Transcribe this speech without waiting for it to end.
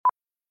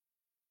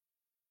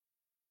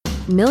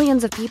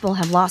Millions of people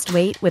have lost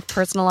weight with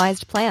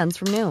personalized plans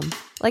from Noom.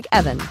 Like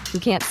Evan, who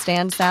can't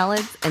stand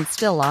salads and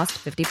still lost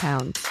 50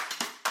 pounds.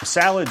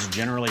 Salads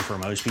generally for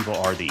most people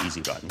are the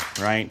easy button,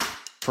 right?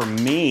 For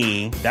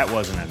me, that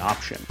wasn't an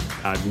option.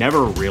 I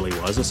never really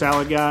was a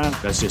salad guy.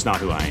 That's just not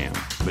who I am.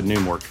 But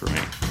Noom worked for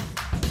me.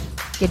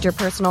 Get your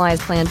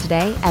personalized plan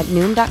today at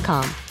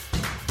Noom.com.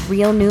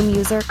 Real Noom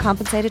user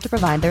compensated to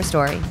provide their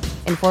story.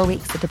 In 4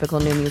 weeks, the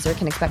typical Noom user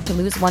can expect to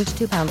lose 1 to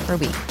 2 pounds per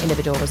week.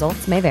 Individual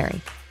results may vary.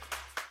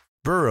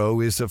 Burrow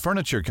is a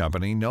furniture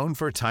company known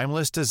for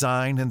timeless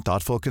design and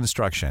thoughtful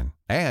construction,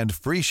 and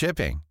free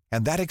shipping,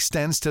 and that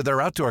extends to their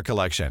outdoor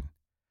collection.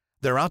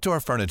 Their outdoor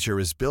furniture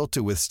is built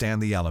to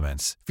withstand the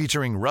elements,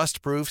 featuring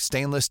rust-proof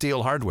stainless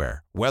steel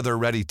hardware,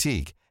 weather-ready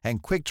teak,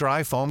 and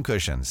quick-dry foam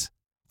cushions.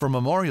 For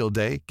Memorial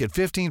Day, get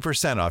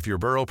 15% off your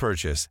Burrow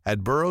purchase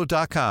at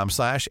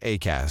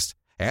burrow.com/ACAST,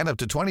 and up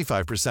to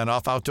 25%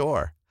 off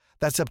outdoor.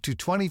 That's up to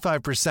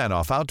 25%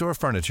 off outdoor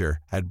furniture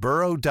at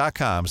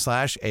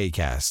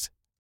burrow.com/ACAST.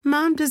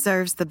 Mom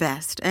deserves the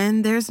best,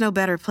 and there's no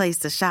better place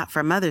to shop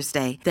for Mother's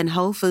Day than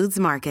Whole Foods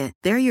Market.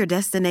 They're your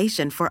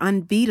destination for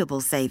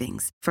unbeatable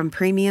savings, from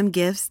premium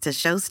gifts to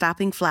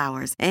show-stopping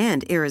flowers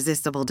and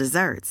irresistible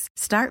desserts.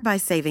 Start by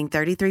saving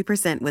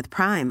 33% with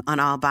Prime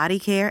on all body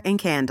care and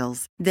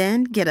candles.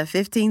 Then get a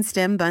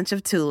 15-stem bunch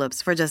of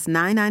tulips for just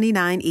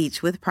 $9.99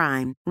 each with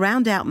Prime.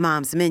 Round out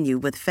Mom's menu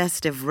with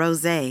festive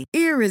rosé,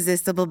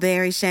 irresistible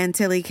berry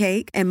chantilly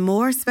cake, and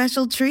more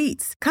special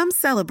treats. Come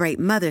celebrate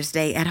Mother's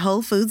Day at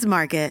Whole Foods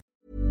Market.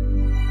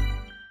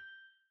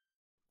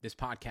 This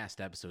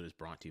podcast episode is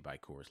brought to you by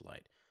Coors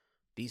Light.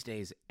 These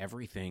days,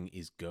 everything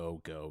is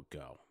go, go,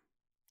 go.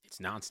 It's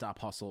nonstop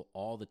hustle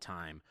all the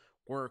time.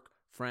 Work,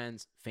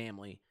 friends,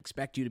 family,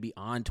 expect you to be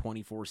on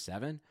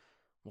 24/7.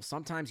 Well,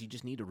 sometimes you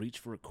just need to reach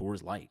for a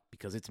Coors Light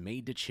because it's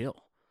made to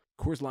chill.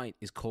 Coors Light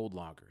is cold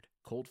lagered,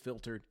 cold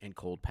filtered, and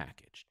cold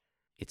packaged.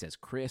 It's as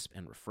crisp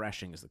and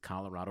refreshing as the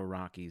Colorado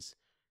Rockies.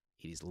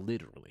 It is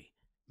literally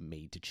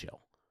made to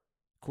chill.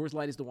 Coors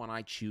Light is the one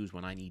I choose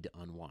when I need to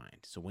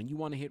unwind. So when you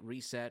want to hit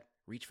reset,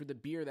 reach for the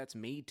beer that's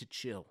made to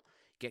chill.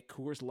 Get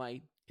Coors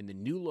Light in the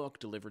new look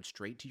delivered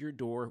straight to your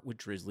door with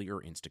Drizzly or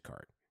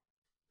Instacart.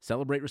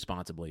 Celebrate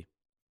responsibly.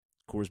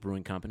 Coors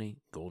Brewing Company,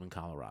 Golden,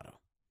 Colorado.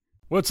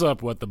 What's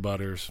up, What the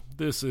Butters?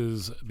 This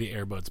is the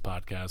Airbuds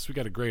Podcast. We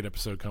got a great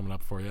episode coming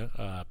up for you.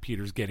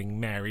 Peter's getting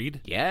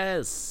married.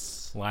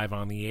 Yes. Live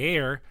on the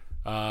air.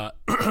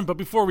 But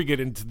before we get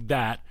into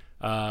that,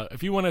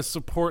 if you want to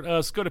support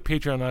us, go to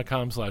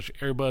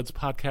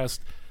patreon.com/airbudspodcast.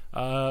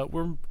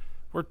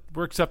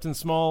 We're accepting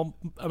small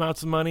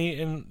amounts of money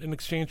in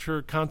exchange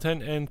for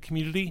content and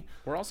community.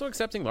 We're also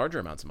accepting larger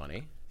amounts of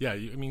money. Yeah,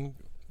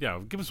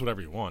 give us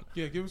whatever you want.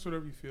 Yeah, give us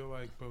whatever you feel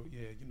like. But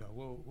yeah,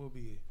 we'll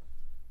be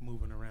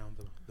moving around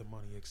the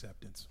money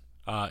acceptance.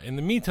 In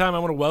the meantime, I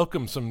want to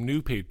welcome some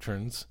new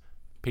patrons.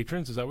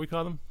 Patrons, is that what we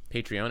call them?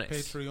 Patreones.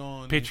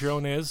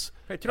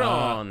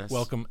 Patreons.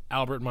 Welcome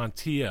Albert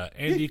Montilla,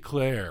 Andy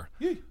Clare,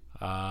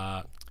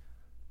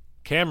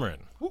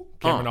 Cameron.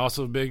 Cameron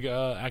also big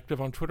active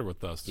on Twitter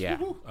with us. Yeah.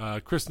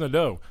 Chris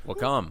Nadeau.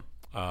 Welcome.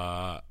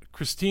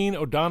 Christine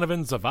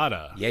O'Donovan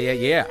Zavada.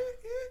 Yeah.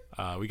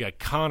 We got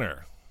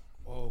Connor.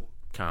 Whoa.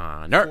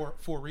 Connor.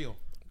 For real.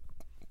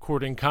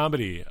 Courting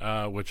Comedy,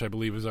 which I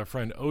believe is our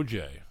friend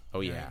OJ.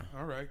 Oh, yeah.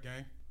 All right,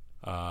 gang.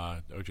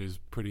 OJ's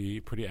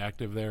pretty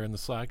active there in the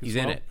Slack as He's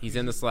well. in it. He's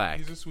in the Slack.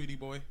 He's a sweetie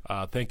boy.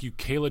 Thank you,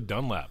 Kayla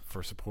Dunlap,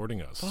 for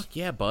supporting us. Fuck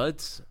yeah,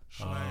 buds.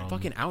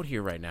 Fucking out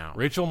here right now.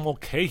 Rachel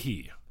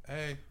Mulcahy.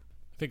 Hey. I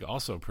think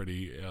also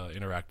pretty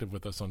interactive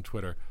with us on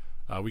Twitter.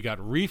 We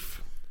got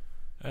Reef,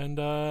 and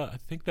I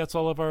think that's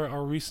all of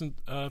our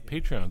recent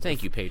Patreons.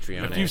 Thank you,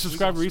 Patreon. If you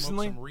subscribed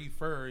recently, some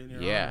reefer in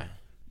your yeah.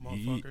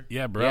 motherfucker.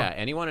 Yeah, bro. Yeah,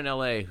 anyone in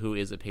LA who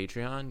is a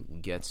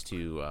Patreon gets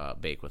to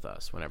bake with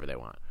us whenever they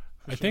want.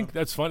 I think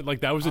that's fun.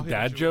 Like, that was a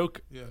dad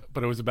joke, yeah.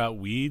 but it was about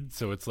weed,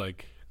 so it's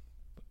like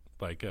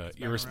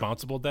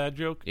irresponsible dad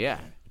joke. Yeah,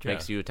 which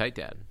makes you a tight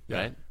dad,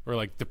 right? Or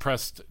like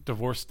depressed,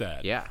 divorced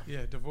dad. Yeah.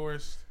 Yeah,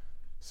 divorced,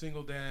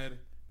 single dad.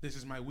 This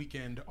is my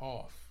weekend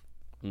off.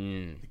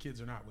 The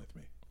kids are not with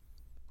me.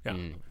 Yeah.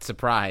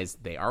 Surprise,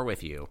 they are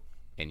with you,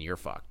 and you're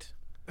fucked.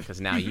 Because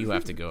now you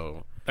have to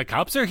go. The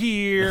cops are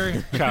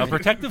here. Child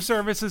Protective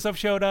Services have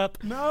showed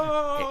up.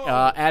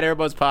 No. At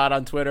AirbudsPod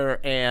on Twitter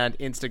and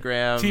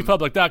Instagram.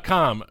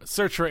 tpublic.com.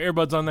 Search for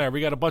Airbuds on there.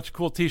 We got a bunch of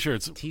cool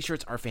T-shirts.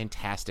 T-shirts are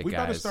fantastic, we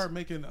guys. got to start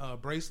making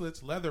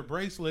bracelets, leather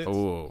bracelets.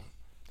 Ooh.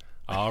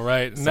 All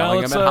right. Now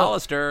Selling them at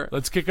Hollister.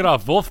 Let's kick it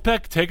off.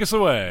 Wolfpeck, take us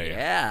away.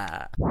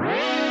 Yeah.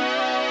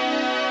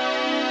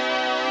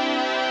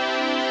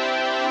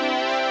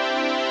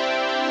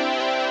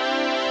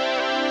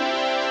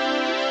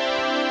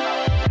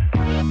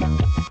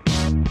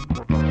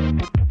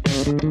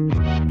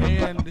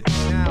 And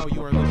now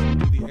you are listening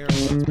to the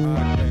Airbuds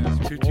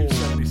Podcast.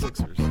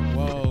 2276ers.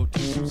 Whoa,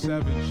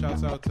 227.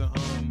 Shouts out to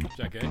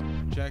Jack A.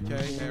 Jack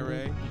A.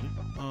 Harry.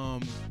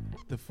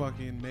 the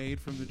fucking maid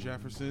from the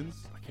Jeffersons.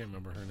 I can't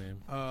remember her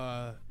name.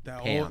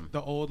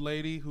 The old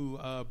lady who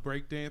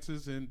break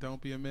dances and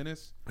Don't Be a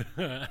Menace.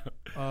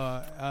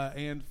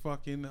 And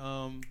fucking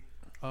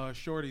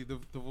Shorty, the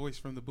voice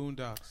from the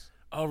Boondocks.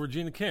 Oh,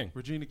 Regina King.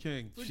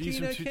 She's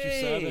from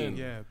 227.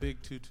 Yeah,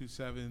 big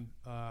 227.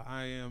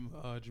 I am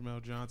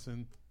Jamel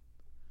Johnson.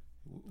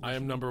 I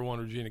am number one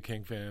Regina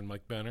King fan,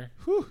 Mike Benner.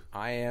 Whew.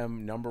 I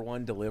am number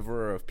one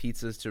deliverer of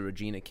pizzas to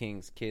Regina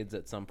King's kids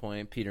at some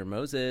point, Peter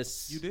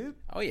Moses. You did?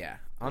 Oh yeah,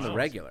 on the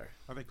regular.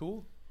 Are they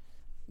cool?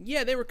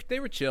 Yeah, they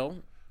were chill.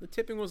 The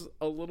tipping was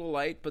a little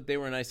light, but they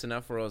were nice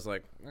enough where I was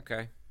like,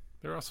 okay.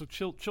 They're also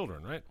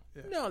children, right?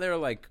 Yeah. No, they were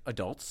like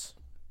adults.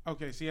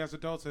 Okay, see, as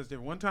adults, that's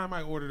different. One time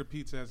I ordered a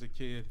pizza as a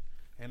kid,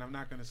 and I'm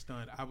not going to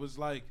stunt. I was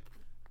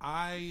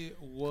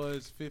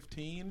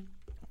 15,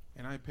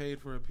 and I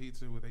paid for a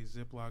pizza with a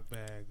Ziploc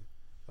bag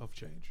of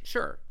change.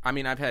 Sure. I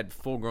mean, I've had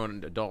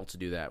full-grown adults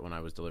do that when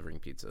I was delivering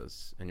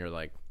pizzas, and you're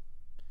like,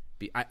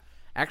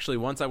 actually,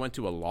 once I went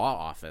to a law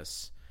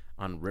office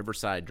on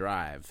Riverside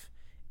Drive,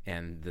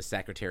 and the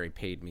secretary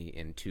paid me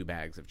in 2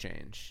 bags of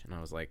change, and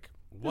I was like,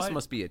 this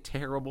must be a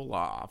terrible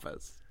law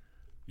office.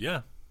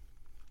 Yeah.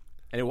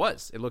 And it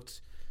was. It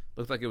looked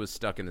like it was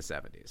stuck in the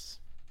 70s.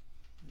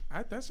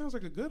 That sounds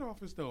like a good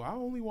office, though. I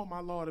only want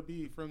my law to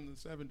be from the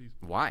 70s.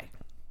 Why?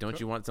 Don't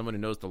you want someone who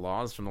knows the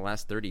laws from the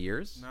last 30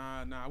 years?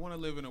 Nah. I want to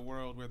live in a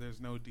world where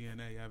there's no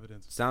DNA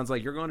evidence. Sounds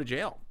like you're going to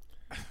jail.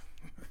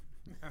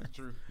 That's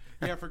true.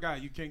 Yeah, I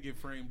forgot. You can't get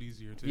framed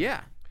easier, too. Yeah.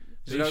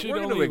 They should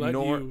only let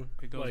you,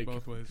 it goes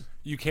both ways.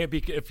 You can't be,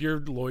 if your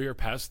lawyer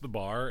passed the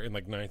bar in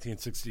like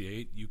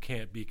 1968, you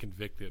can't be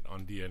convicted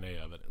on DNA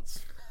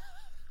evidence.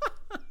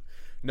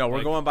 No,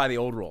 we're going by the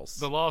old rules.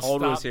 The law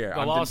rules here.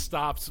 The law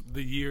stops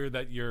the year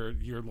that your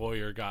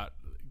lawyer got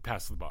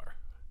past the bar.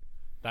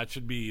 That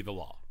should be the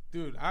law.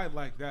 Dude, I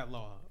like that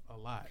law a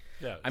lot.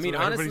 Yeah, I mean,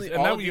 honestly,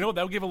 and that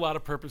would give a lot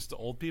of purpose to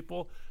old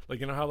people. Like,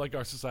 you know how like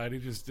our society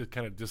just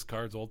kind of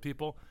discards old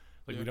people.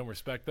 Like, we don't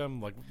respect them.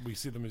 Like, we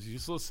see them as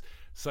useless.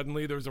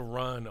 Suddenly, there's a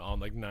run on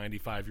like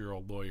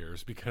 95-year-old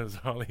lawyers because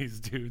all these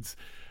dudes,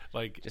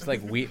 like, just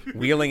like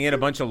wheeling in a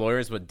bunch of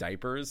lawyers with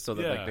diapers so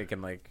that like they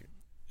can like.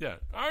 Yeah,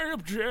 I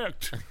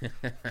object.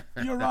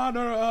 Your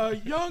Honor,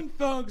 Young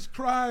Thug's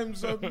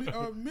crimes are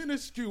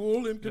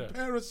minuscule in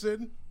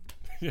comparison.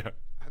 Yeah.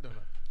 I don't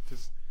know.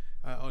 Just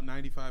a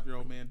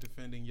 95-year-old man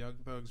defending Young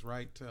Thug's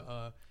right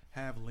to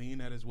have lean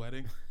at his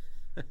wedding.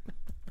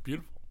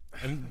 Beautiful.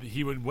 And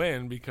he would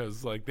win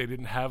because like they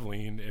didn't have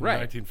lean in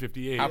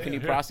 1958. How can you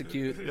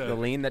prosecute the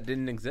lean that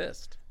didn't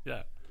exist?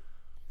 Yeah.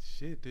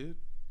 Shit, dude.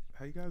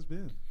 How you guys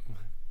been?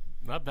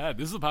 Not bad.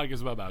 This is a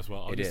podcast about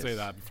basketball. I'll just say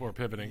that before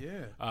pivoting.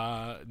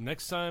 Yeah.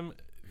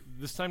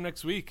 This time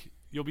next week,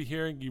 you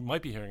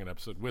might be hearing an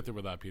episode with or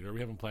without Peter. We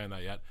haven't planned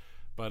that yet.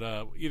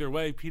 But either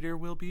way, Peter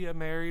will be a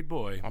married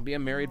boy. I'll be a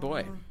married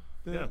boy.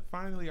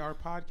 Finally, our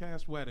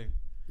podcast wedding.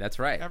 That's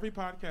right. Every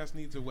podcast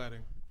needs a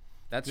wedding.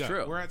 That's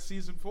true. We're at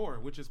season 4,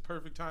 which is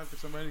perfect time for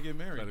somebody to get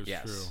married. That is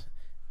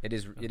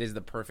true. It is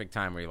the perfect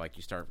time where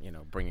you start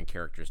bringing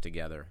characters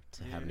together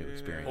to have new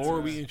experiences.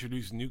 Or we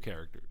introduce new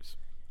characters.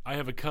 I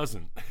have a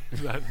cousin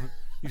that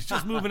he's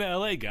just moving to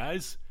LA,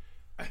 guys.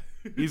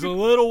 He's a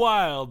little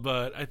wild,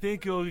 but I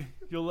think you'll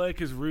like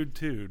his rude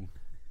tune.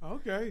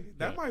 Okay,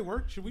 that might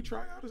work. Should we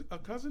try out a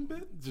cousin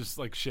bit? Just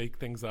like shake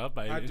things up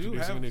by I do introducing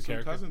have a new some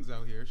character. Cousins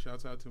out here.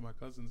 Shouts out to my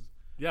cousins.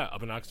 Yeah,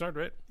 up in Oxnard,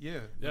 right? Yeah.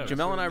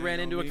 Jamel and I ran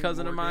into a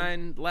cousin of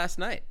mine last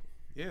night.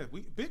 Yeah,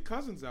 we big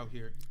cousins out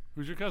here.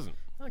 Who's your cousin?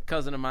 A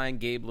cousin of mine,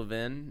 Gabe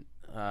Levin.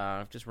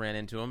 Just ran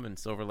into him in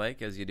Silver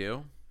Lake, as you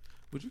do.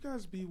 Would you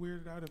guys be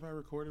weirded out if I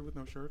recorded with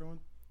no shirt on?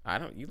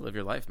 You live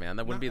your life, man.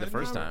 That wouldn't be the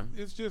first time.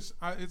 It's just,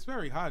 it's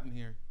very hot in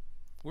here.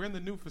 We're in the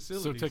new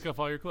facility. So take off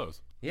all your clothes.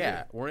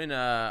 Yeah, we're in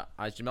as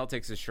Jamel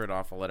takes his shirt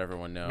off, I'll let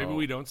everyone know. Maybe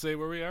we don't say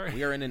where we are.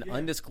 We are in an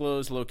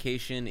undisclosed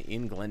location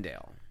in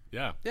Glendale.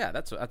 Yeah. Yeah,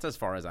 that's as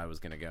far as I was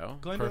going to go.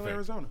 Glendale,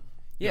 Arizona.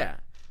 Yeah.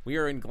 We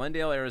are in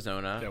Glendale,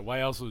 Arizona. Yeah,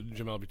 why else would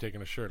Jamel be taking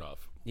his shirt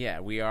off?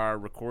 Yeah, we are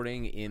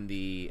recording in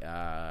the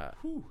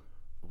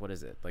what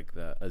is it? Like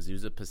the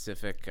Azusa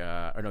Pacific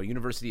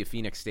University of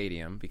Phoenix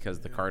Stadium because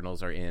the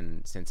Cardinals are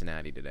in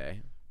Cincinnati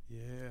today.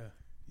 Yeah,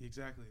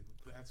 exactly.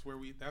 That's where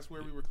we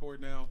record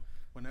now.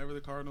 Whenever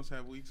the Cardinals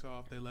have weeks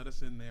off, they let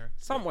us in there.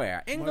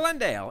 Somewhere in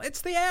Glendale.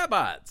 It's the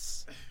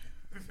Airbuds.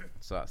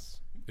 It's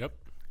us. Yep.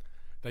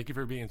 Thank you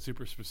for being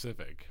super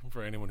specific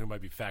for anyone who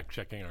might be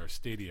fact-checking our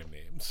stadium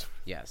names.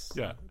 Yes.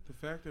 Yeah. The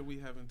fact that we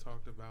haven't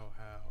talked about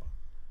how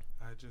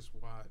I just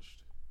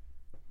watched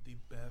the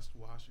best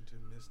Washington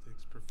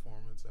Mystics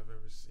performance I've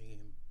ever seen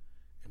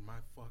in my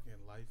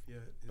fucking life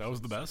yet. That was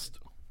the best?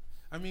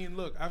 I mean,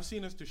 look, I've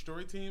seen us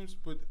destroy teams,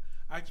 but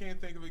I can't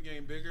think of a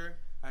game bigger.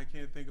 I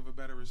can't think of a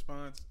better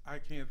response. I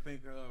can't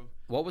think of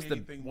what was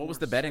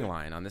the betting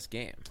line on this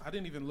game? I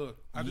didn't even look.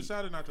 I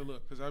decided not to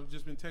look because I've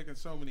just been taking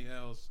so many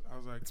L's. I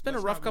was like, it's been a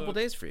rough couple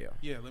days for you.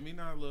 Yeah, let me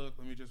not look.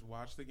 Let me just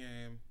watch the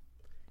game.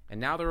 And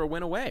now they're a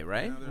win away,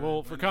 right?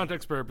 Well, for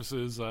context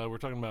purposes, we're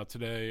talking about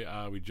today.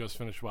 We just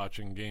finished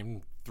watching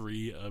Game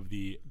 3 of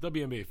the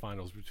WNBA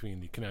Finals between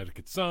the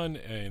Connecticut Sun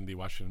and the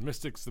Washington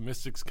Mystics. The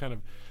Mystics kind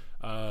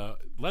of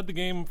led the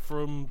game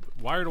from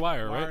wire to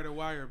wire, right? Wire to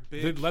wire,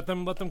 bitch. Did let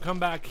them come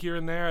back here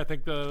and there. I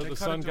think the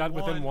Sun got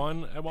within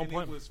one at one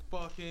point. It was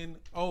fucking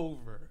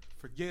over.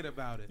 Forget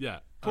about it. Yeah.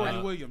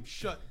 Courtney Williams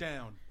shut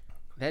down.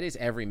 That is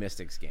every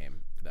Mystics game,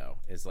 though,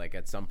 is like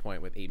at some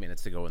point with 8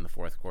 minutes to go in the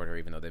fourth quarter,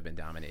 even though they've been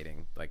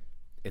dominating, like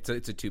it's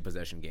a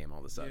 2-possession game all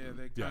of a sudden.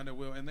 Yeah, they kind of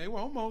will. And they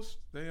almost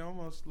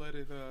let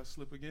it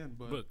slip again.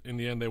 But in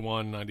the end, they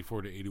won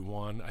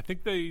 94-81. I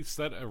think they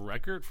set a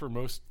record for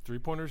most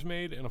three-pointers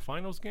made in a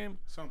finals game.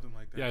 Something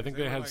like that. Yeah, I think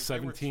they had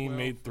 17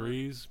 made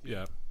threes.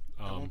 Yeah.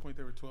 At one point,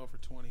 they were 12 for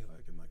 20,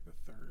 like in like the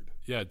third.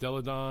 Yeah,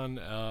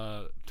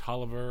 Deladon,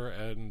 Tolliver,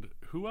 and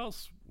who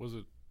else was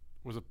it?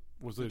 Was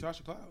it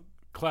Natasha Cloud?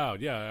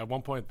 Cloud, yeah. At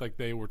one point, like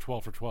they were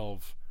 12 for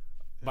 12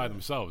 by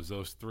themselves.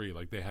 Those three,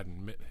 like they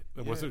hadn't.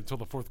 It wasn't until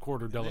the fourth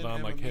quarter.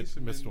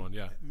 Deladon missed one.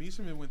 Yeah,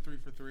 Mieseman went 3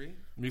 for 3.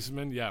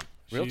 Mieseman, yeah.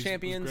 Real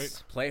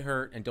champions play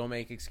hurt and don't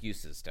make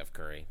excuses. Steph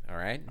Curry. All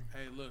right.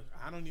 Hey, look,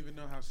 I don't even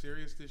know how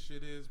serious this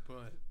shit is,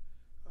 but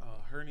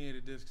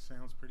herniated disc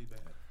sounds pretty bad.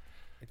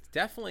 It's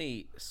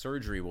definitely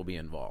surgery will be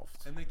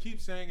involved. And they keep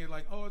saying it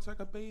like, oh, it's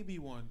like a baby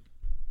one.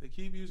 They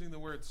keep using the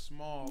word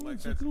small, like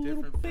it's that's like a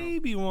different little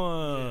baby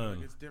one. Yeah,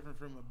 like it's different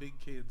from a big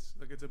kids,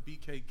 like it's a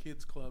BK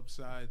Kids Club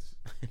size.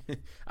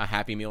 A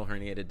Happy Meal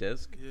herniated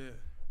disc. Yeah.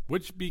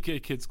 Which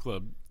BK Kids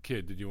Club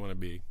kid did you want to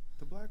be?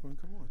 The black one.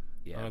 Come on.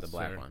 Yeah, the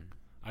black one.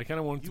 I kind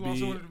of wanted to be. You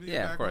also wanted to be the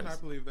black one. I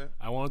believe that.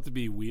 I wanted to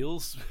be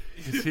Wheels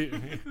because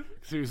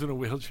he was in a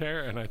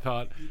wheelchair, and I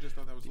thought you just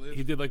thought that was lit.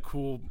 He did like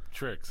cool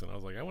tricks, and I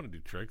was like, I want to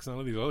do tricks. None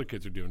of these other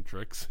kids are doing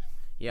tricks.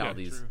 Yeah, all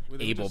these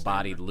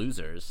able-bodied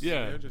losers.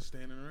 Yeah, they're just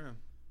standing around.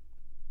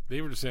 They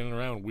were just standing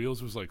around.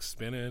 Wheels was like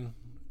spinning,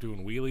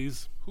 doing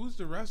wheelies. Who's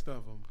the rest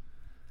of them?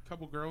 A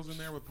couple girls in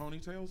there with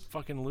ponytails?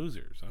 Fucking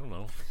losers. I don't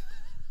know.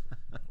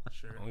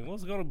 Sure. I mean,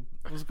 let's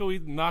go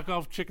eat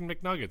knockoff chicken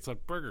McNuggets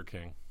at Burger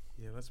King.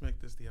 Yeah, let's make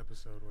this the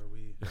episode where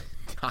we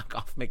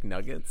knockoff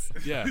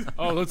McNuggets. Yeah.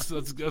 Oh, let's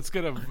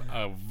get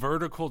a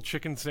vertical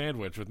chicken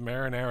sandwich with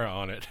marinara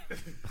on it.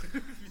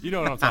 You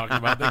know what I'm talking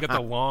about? They get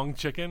the long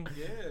chicken.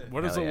 Yeah.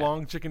 Where does the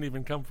long chicken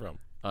even come from?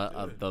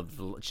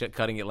 The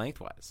cutting it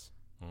lengthwise.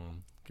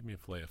 Give me a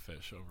fillet of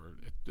fish over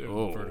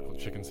a vertical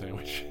chicken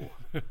sandwich.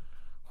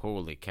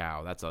 Holy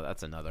cow! That's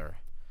another.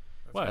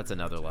 What? That's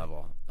another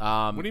level.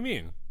 What do you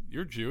mean?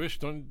 You're Jewish.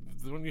 Don't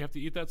you have to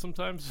eat that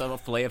sometimes? So a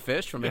fillet of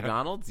fish from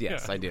McDonald's?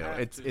 Yes, I do.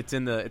 It's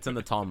in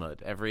the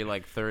Talmud. Every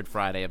like third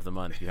Friday of the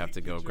month, you have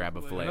to go grab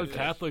a fillet. I know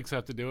Catholics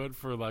have to do it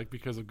for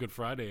because of Good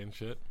Friday and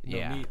shit.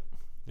 No meat.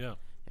 Yeah.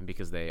 And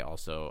because they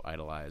also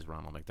idolize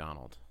Ronald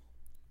McDonald.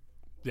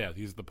 Yeah,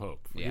 he's the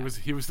Pope. Yeah.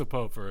 He was the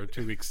Pope for a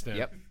 2-week stint.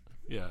 Yep.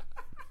 Yeah.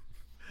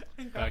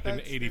 Back in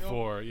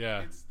 '84,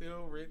 yeah. It's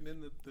still written in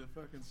the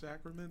fucking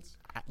sacraments.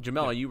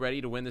 Jamel, are you ready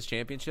to win this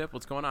championship?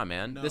 What's going on,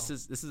 man? No. This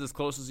is as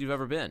close as you've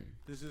ever been.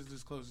 This is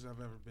as close as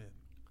I've ever been,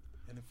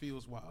 and it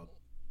feels wild.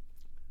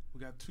 We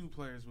got 2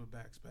 players with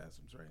back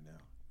spasms right now.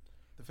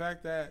 The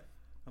fact that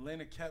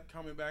Elena kept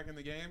coming back in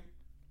the game,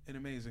 an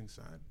amazing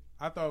sign.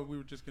 I thought we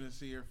were just going to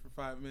see her for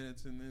 5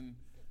 minutes and then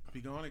be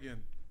gone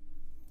again.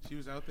 She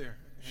was out there.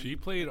 She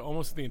played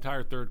almost the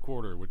entire third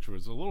quarter, which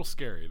was a little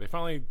scary. They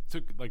finally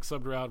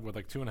subbed her out with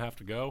 2.5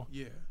 to go.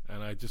 Yeah.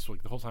 And I just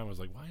the whole time I was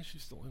like, why is she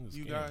still in this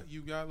game?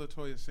 You got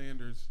LaToya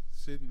Sanders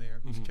sitting there,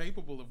 who's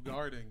capable of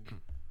guarding,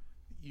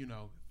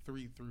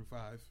 3 through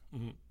 5.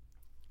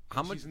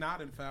 Mm-hmm. She's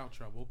not in foul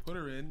trouble. Put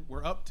her in.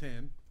 We're up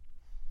 10.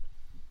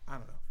 I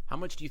don't know. How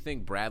much do you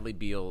think Bradley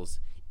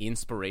Beal's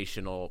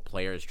inspirational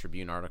Players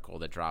Tribune article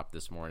that dropped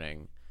this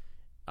morning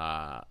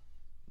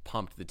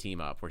pumped the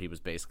team up, where he was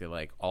basically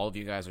like, all of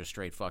you guys are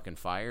straight fucking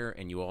fire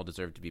and you all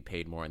deserve to be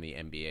paid more in the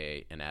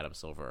NBA, and Adam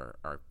Silver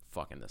are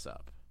fucking this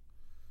up?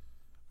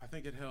 I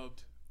think it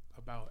helped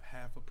about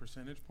half a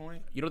percentage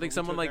point. You don't think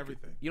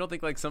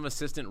some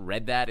assistant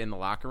read that in the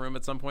locker room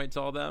at some point,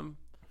 told them?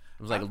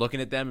 It was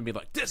looking at them and be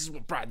like, this is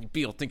what Bradley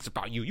Beal thinks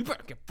about you. You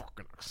better get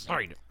fucking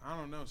excited. I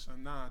don't know,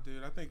 son. Nah,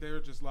 dude. I think they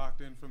were just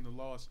locked in from the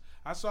loss.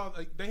 I saw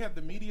they had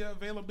the media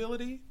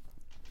availability.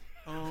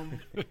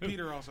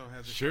 Peter also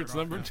has a shirts shirt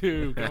number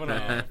 2 coming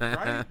on.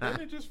 Right?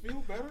 Doesn't it just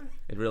feel better?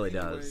 It really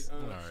does. All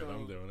right,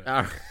 I'm doing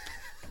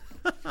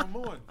it. Come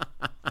on.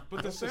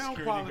 But the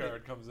sound quality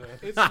guard comes in.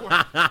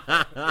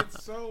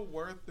 It's so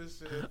worth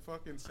this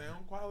fucking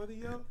sound quality,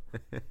 yo.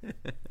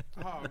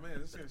 Oh man,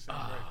 this is gonna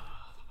sound great.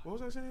 What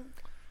was I saying?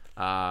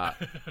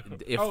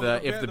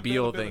 If the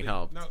Beal thing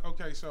helped. No,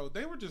 okay, so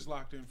they were just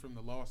locked in from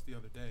the loss the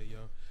other day,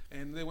 yo.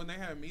 And then when they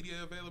had media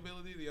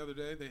availability the other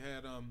day, they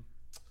had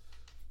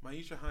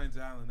Maisha Hines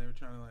Allen. They were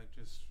trying to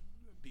just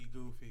be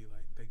goofy,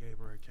 they gave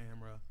her a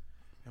camera,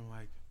 and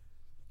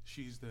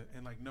she's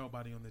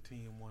nobody on the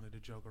team wanted to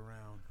joke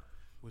around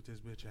with this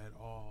bitch at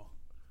all.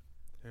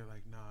 They're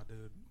like, nah,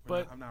 dude,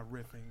 I'm not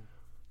riffing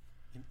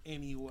in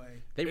any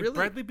way.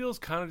 Bradley Beal's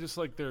kind of just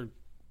like their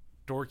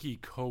dorky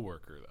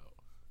coworker, though.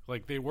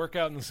 Like, they work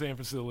out in the same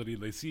facility.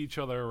 They see each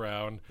other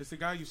around. It's the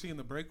guy you see in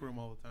the break room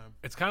all the time.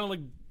 It's kind of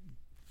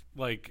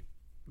like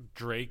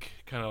Drake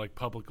kind of like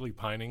publicly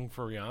pining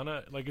for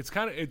Rihanna. Like, it's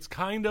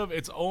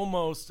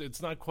almost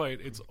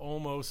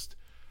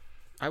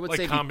I would like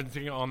say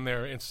commenting on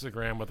their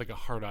Instagram with like a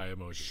heart eye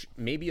emoji.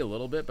 maybe a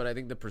little bit, but I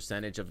think the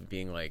percentage of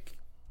being like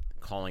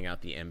calling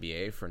out the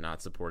NBA for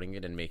not supporting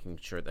it and making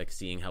sure, like,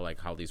 seeing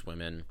how these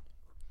women,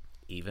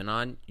 even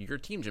on your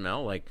team,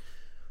 Jamel, like,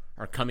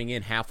 are coming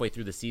in halfway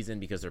through the season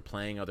because they're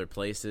playing other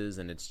places,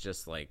 and it's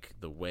just like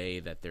the way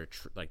that they're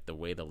like the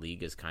way the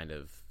league is kind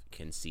of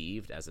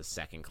conceived as a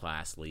second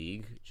class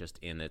league, just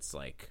in its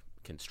like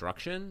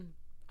construction,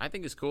 I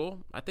think is cool.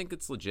 I think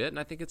it's legit, and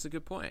I think it's a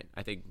good point.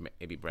 I think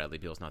maybe Bradley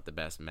Beal's not the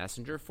best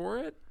messenger for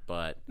it,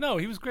 but No,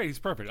 he was great. He's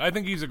perfect. I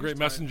think he's a great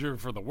messenger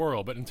for the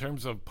world, but in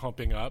terms of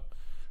pumping up,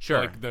 sure,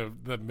 like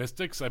the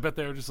Mystics, I bet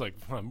they were just like,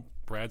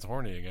 Brad's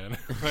horny again.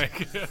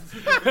 Like,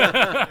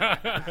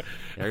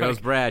 there goes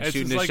Brad it's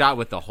shooting just his like- shot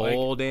with the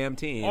whole like- damn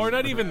team. or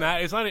not even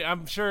that. It's not.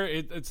 I'm sure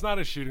it's not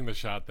a shooting the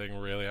shot thing.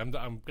 Really, I'm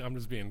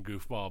just being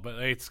goofball. But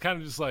it's kind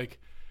of just like,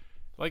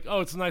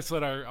 oh, it's nice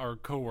that our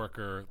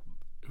coworker,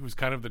 who's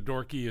kind of the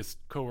dorkiest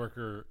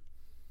coworker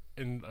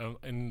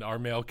in our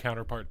male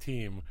counterpart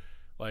team,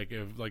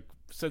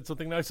 said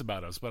something nice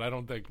about us. But I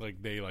don't think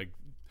like they like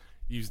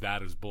use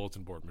that as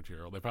bulletin board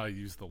material. They probably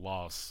used the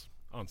loss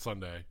on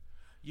Sunday.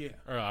 Yeah.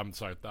 Or I'm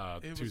sorry,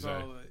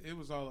 Tuesday. It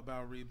was all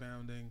about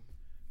rebounding.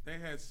 They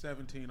had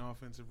 17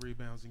 offensive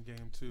rebounds in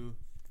game 2.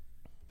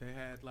 They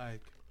had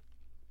like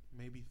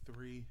maybe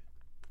 3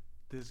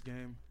 this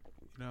game.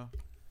 You know,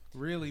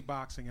 really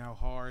boxing out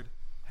hard.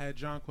 Had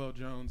Jonquel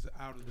Jones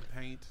out of the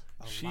paint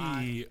a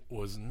lot. She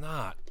was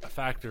not a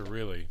factor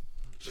really.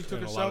 She took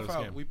in a lot of herself this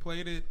out. game. We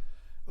played it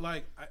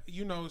like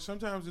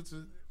sometimes it's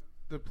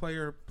the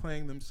player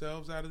playing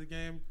themselves out of the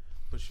game.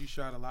 But she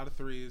shot a lot of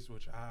threes,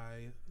 which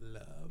I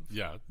love.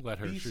 Yeah, let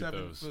her shoot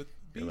those.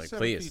 Be You're like, 7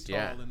 please, feet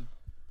tall yeah. and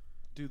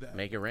do that.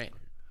 Make it rain.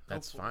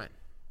 That's Hopefully. fine.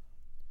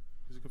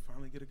 Because you could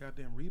finally get a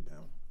goddamn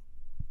rebound.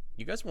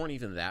 You guys weren't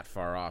even that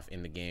far off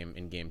in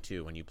game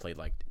 2 when you played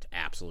like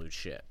absolute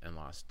shit and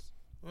lost.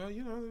 Well,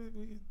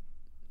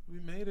 we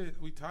made it.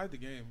 We tied the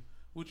game,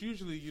 which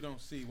usually you don't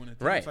see when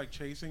it's Right. like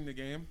chasing the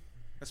game,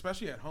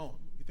 especially at home.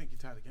 You think you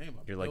tie the game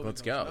up. You're like, Nobody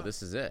let's goes go. nuts.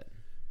 This is it.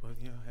 But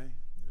hey,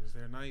 it was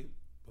their night.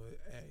 But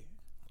hey,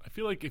 I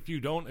feel like if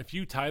you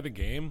tie the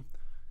game,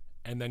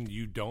 and then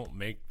you don't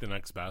make the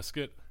next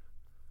basket,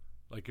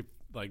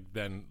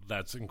 then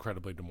that's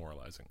incredibly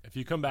demoralizing. If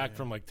you come back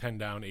from like 10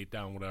 down, 8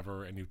 down,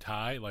 whatever, and you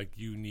tie, like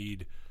you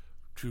need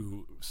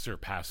to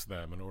surpass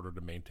them in order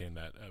to maintain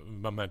that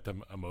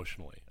momentum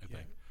emotionally. I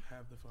think.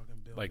 have the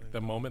fucking building. Like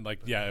the moment,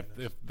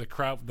 if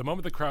the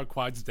moment the crowd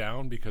quiets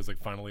down because like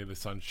finally the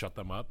Sun shut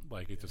them up,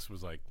 like it just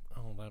was like,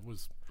 oh, that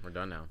was We're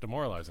done now.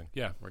 demoralizing.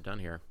 Yeah. We're done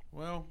here.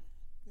 Well,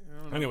 I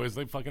don't know. Anyways,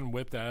 they fucking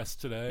whipped ass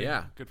today.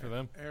 Yeah. Good for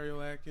them.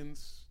 Ariel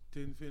Atkins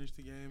didn't finish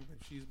the game.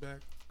 If she's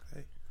back,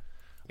 hey,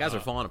 You guys are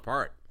falling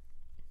apart.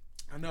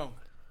 I know.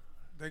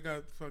 They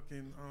got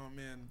fucking. Oh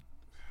man,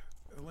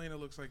 Elena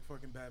looks like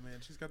fucking Batman.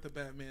 She's got the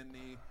Batman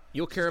knee.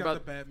 You'll care She's got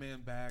about the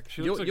Batman back.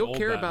 She looks like you'll old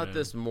care Batman. about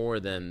this more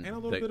than And a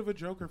little bit of a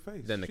Joker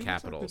face. than the She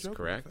looks like Capitals, Joker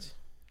correct?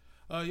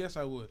 face. Yes,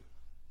 I would.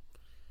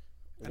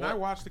 And What? I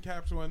watched the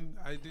Caps one.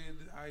 I did.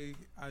 I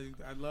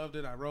loved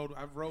it. I've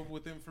rode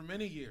with them for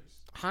many years.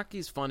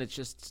 Hockey's fun.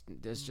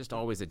 There's just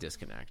always a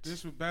disconnect.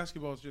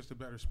 Basketball is just a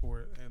better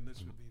sport, and this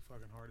would be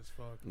fucking hard as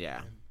fuck.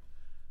 Yeah.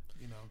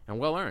 And, And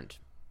well earned.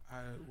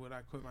 would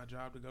I quit my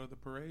job to go to the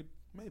parade?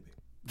 Maybe.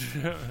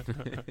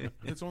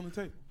 It's on the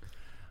table.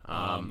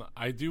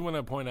 I do want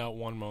to point out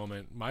one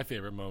moment, my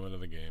favorite moment of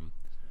the game,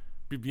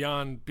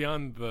 beyond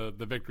the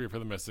victory for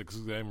the Mystics,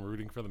 because I'm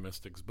rooting for the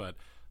Mystics. But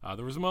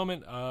there was a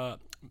moment,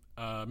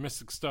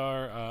 Mystic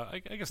star, I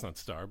guess not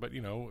star, but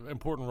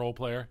important role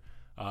player,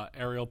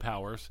 Ariel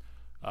Powers.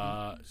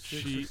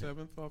 Sixth or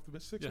seventh off the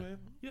sixth, man.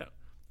 Yeah,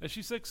 is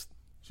she sixth?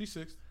 She's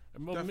sixth.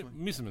 Well, Definitely.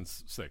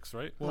 Mieseman's sixth,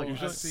 right? Well, Like I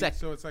usually? see, Sec-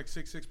 so it's like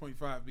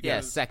 6.5. Yeah,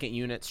 second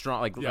unit,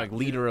 strong, like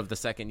leader of the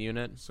second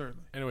unit.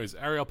 Certainly. Anyways,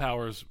 Ariel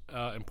Powers,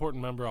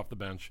 important member off the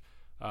bench.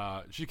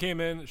 She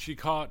came in. She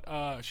caught.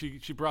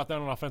 She brought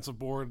down an offensive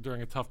board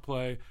during a tough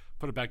play,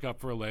 put it back up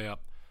for a layup,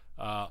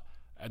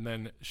 and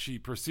then she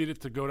proceeded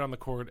to go down the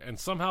court. And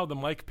somehow the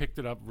mic picked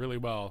it up really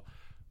well.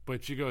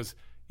 But she goes,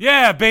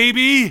 "Yeah,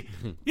 baby,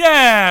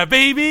 yeah,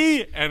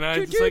 baby," and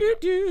I just like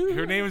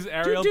her name is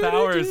Ariel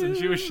Powers, and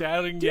she was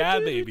shouting, "Yeah,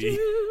 baby."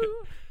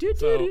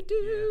 So,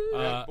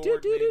 That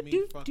board made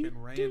me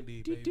fucking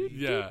Randy, baby.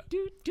 yeah.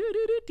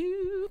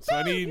 So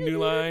any New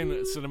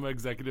Line cinema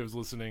executives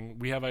listening,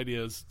 we have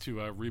ideas to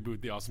reboot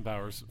the Austin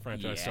Powers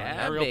franchise starring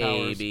Yeah, Ariel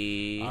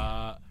baby.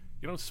 Powers.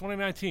 It's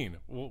 2019.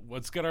 Well,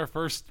 let's get our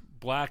first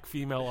black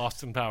female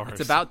Austin Powers.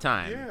 It's about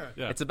time.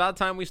 Yeah. It's about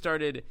time we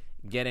started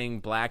getting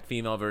black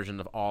female version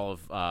of all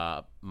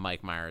of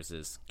Mike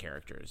Myers'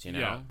 characters. You know,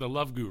 yeah, the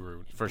love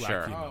guru For black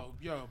sure. female. Oh,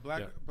 yo,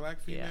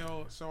 black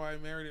female. So I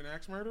married an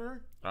axe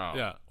murderer. Oh,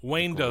 Yeah,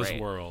 Wayne Does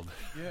Great. World.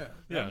 Yeah,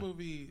 that Yeah.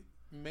 movie.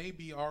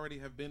 maybe already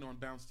have been on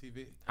Bounce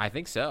TV. I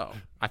think so.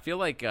 I feel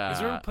like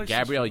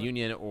Gabrielle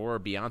Union or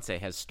Beyonce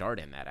has starred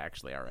in that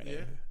actually already.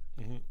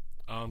 Yeah. Mm-hmm.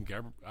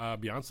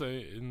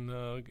 Beyonce in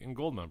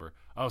Goldmember.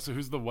 Oh, so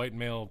who's the white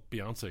male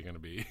Beyonce going to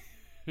be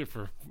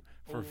for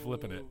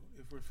flipping it?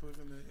 If we're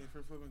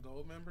flipping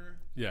Goldmember,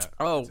 yeah.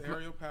 Oh, it's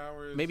Aerial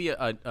Powers. maybe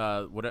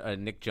a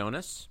Nick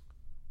Jonas.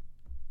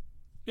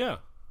 Yeah.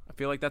 I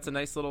feel like that's a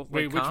nice little.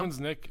 Wait, which comp. one's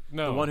Nick?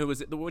 No, the one who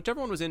was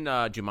whichever one was in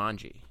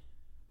Jumanji.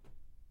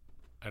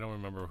 I don't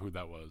remember who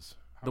that was.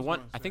 The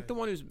one I think the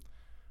one who's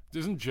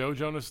isn't Joe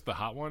Jonas the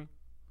hot one?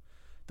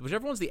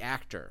 Whichever one's the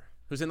actor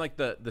who's in like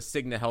the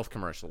Cigna Health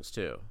commercials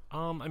too.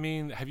 I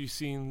mean, have you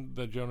seen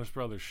the Jonas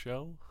Brothers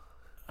show?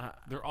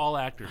 They're all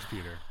actors,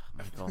 Peter.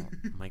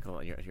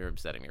 Michael, you're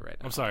upsetting me right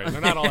now. I'm sorry, they're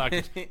not all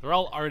actors. They're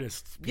all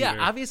artists, Peter. Yeah,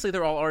 obviously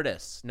they're all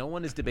artists. No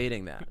one is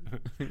debating that.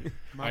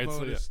 My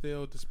vote is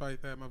still,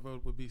 despite that, my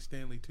vote would be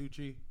Stanley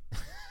Tucci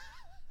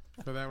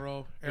for that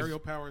role. Aerial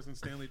Powers and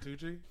Stanley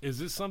Tucci. Is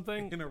this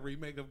something in a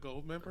remake of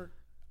Goldmember?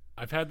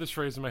 I've had this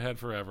phrase in my head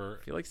forever.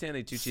 I feel like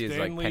Stanley Tucci is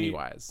like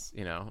Pennywise,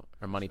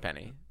 or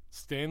Moneypenny.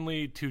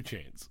 Stanley 2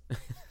 Chainz.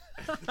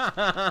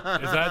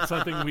 Is that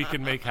something we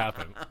can make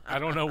happen? I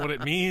don't know what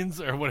it means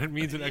or what it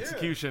means in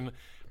execution,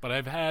 but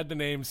I've had the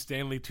name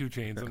Stanley 2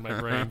 Chainz in my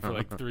brain for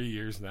like 3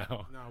 years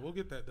now. No, we'll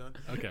get that done.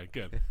 Okay,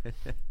 good.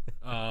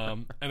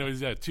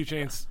 Anyways, yeah, 2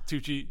 Chainz,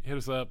 Tucci, hit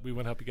us up. We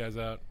want to help you guys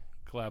out,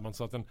 collab on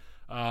something.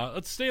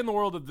 Let's stay in the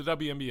world of the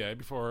WNBA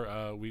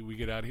before we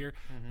get out of here.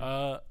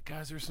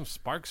 Guys, there's some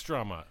Sparks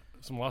drama.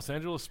 Some Los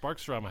Angeles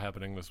Sparks drama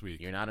happening this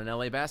week. You're not an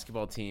LA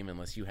basketball team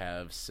unless you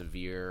have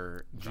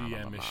severe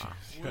GM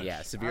issues. Which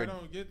yeah, severe. I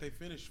don't get. They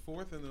finished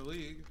 4th in the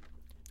league.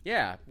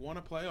 Yeah. Won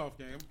a playoff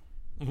game.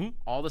 Mm-hmm.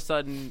 All of a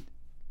sudden,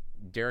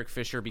 Derek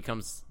Fisher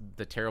becomes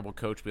the terrible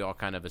coach we all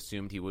kind of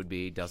assumed he would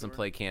be. Doesn't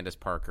play Candace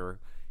Parker.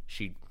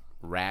 She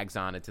rags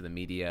on it to the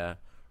media.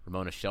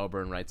 Ramona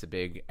Shelburne writes a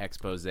big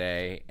expose.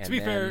 And to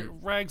be fair,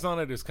 rags on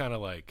it is kind of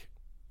like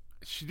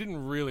she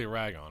didn't really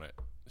rag on it.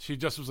 She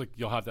just was like,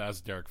 "You'll have to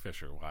ask Derek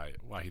Fisher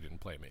why he didn't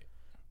play me,"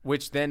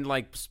 which then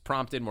like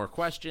prompted more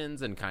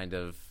questions and kind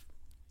of.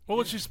 Well,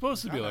 what's she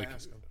supposed to be like?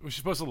 Was she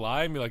supposed to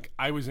lie and be like,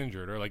 "I was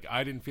injured," or like,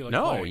 "I didn't feel like"?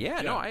 No,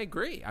 playing? No, I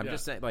agree. I'm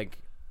just saying, like,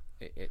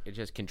 it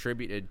just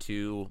contributed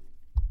to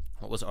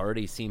what was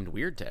already seemed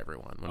weird to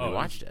everyone when we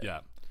watched it.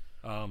 Yeah.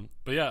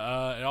 But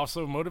it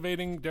also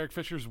motivating Derek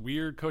Fisher's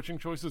weird coaching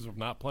choices of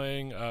not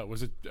playing.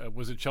 Was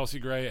it Chelsea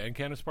Gray and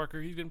Candace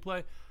Parker he didn't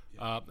play?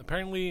 Yeah.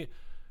 Apparently,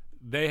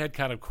 they had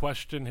kind of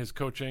questioned his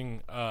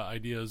coaching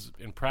ideas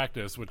in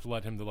practice, which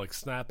led him to like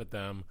snap at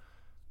them,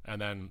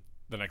 and then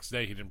the next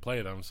day he didn't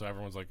play them. So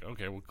everyone's like,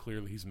 okay, well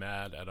clearly he's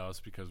mad at us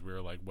because we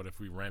were like, what if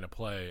we ran a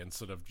play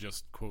instead of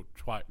just quote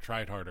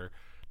tried harder?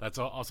 That's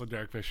also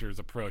Derek Fisher's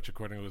approach,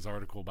 according to his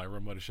article by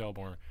Ramona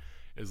Shelburne,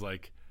 is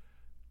like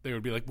they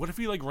would be like, what if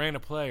we like ran a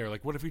play, or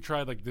like what if we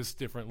tried like this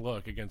different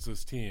look against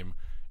this team?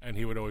 And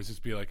he would always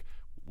just be like,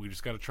 we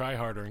just got to try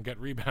harder and get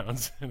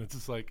rebounds. And it's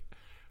just like,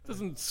 it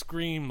doesn't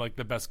scream like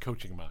the best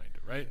coaching mind,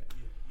 right?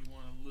 You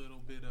want a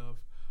little bit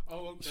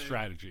of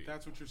strategy.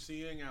 That's what you're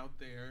seeing out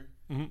there.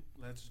 Mm-hmm.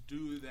 Let's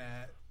do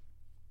that.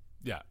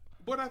 Yeah.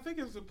 But I think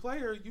as a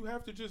player, you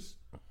have to just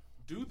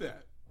do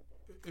that.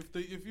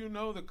 If you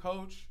know the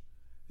coach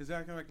is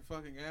acting like a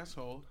fucking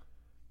asshole,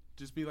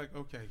 just be like,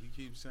 okay, he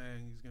keeps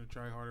saying he's gonna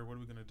try harder. What are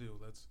we gonna do?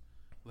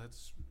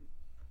 Let's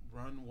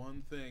run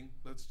one thing.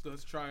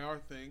 Let's try our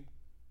thing.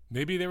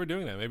 Maybe they were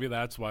doing that. Maybe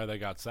that's why they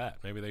got sat.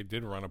 Maybe they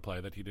did run a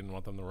play that he didn't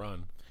want them to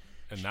run,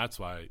 and that's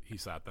why he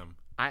sat them.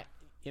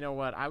 You know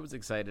what? I was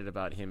excited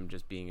about him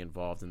just being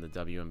involved in the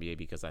WNBA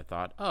because I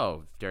thought,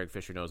 oh, Derek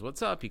Fisher knows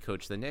what's up. He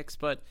coached the Knicks,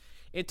 but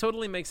it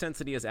totally makes sense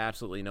that he has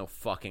absolutely no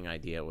fucking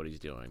idea what he's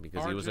doing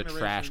because he was a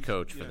trash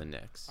coach for the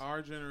Knicks.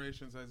 Our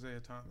generation's Isaiah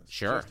Thomas.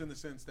 Sure. Just in the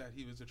sense that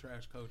he was a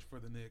trash coach for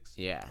the Knicks.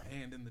 Yeah.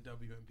 And in the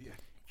WNBA.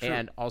 True.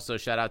 And also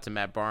shout out to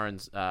Matt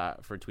Barnes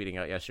for tweeting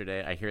out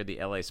yesterday. I hear the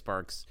LA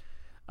Sparks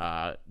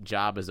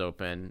job is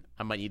open.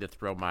 I might need to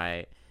throw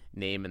my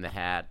name in the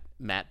hat.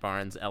 Matt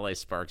Barnes, LA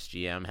Sparks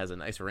GM, has a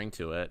nice ring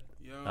to it.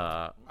 Yo,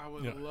 I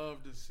would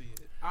love to see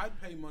it. I'd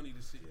pay money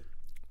to see it.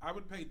 I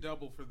would pay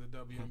double for the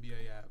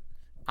WNBA app.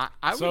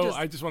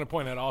 I just want to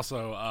point out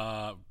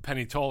also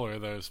Penny Toller,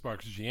 the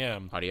Sparks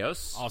GM.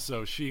 Adios.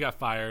 Also, she got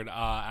fired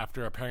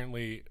after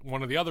apparently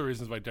one of the other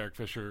reasons why Derek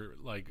Fisher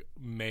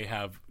may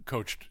have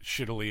coached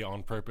shittily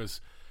on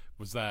purpose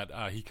was that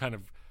he kind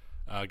of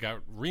got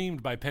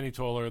reamed by Penny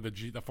Toller,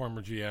 the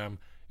former GM,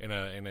 in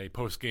a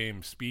post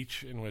game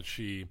speech in which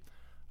she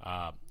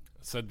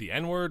said the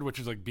N-word, which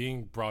is like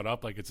being brought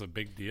up like it's a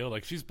big deal.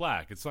 Like she's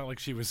black. It's not like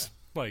she was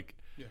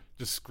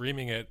just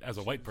screaming it as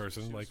a white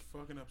person. She like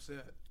was fucking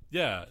upset.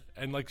 Yeah,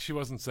 and like she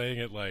wasn't saying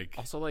it like.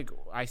 Also, like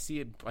I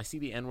see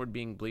the N-word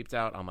being bleeped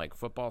out on like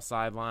football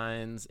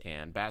sidelines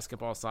and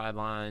basketball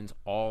sidelines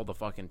all the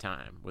fucking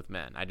time with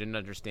men. I didn't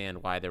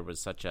understand why there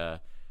was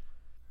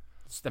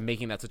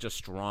making that such a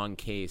strong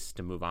case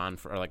to move on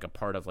or like a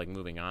part of like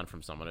moving on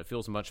from someone. It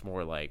feels much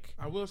more like.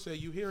 I will say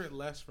you hear it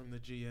less from the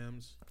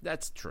GMs.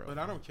 That's true, but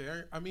I don't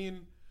care. I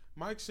mean,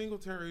 Mike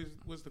Singletary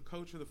was the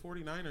coach of the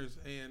 49ers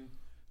and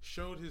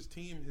showed his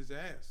team his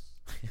ass.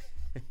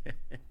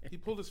 He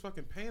pulled his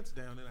fucking pants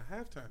down in a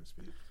halftime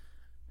speech.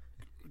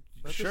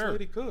 Let this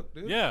lady cook,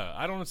 dude. Yeah,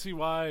 I don't see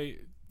why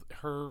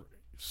her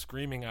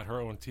screaming at her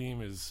own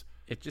team is...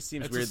 It just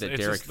seems weird that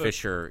Derek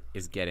Fisher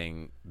is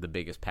getting the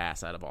biggest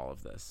pass out of all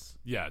of this.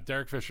 Yeah,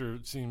 Derek Fisher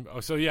seemed...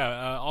 Oh, so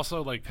yeah,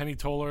 also like Penny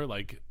Toller,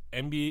 like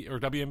NBA or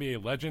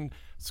WNBA legend,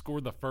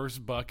 scored the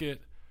first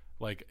bucket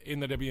like in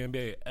the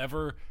WNBA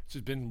ever.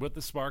 She's been with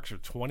the Sparks for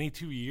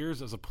 22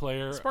 years as a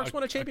player. Sparks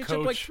won a championship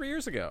coach, like 3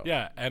 years ago.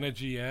 Yeah, and a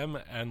GM,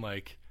 and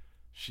like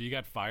she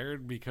got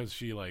fired because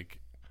she like,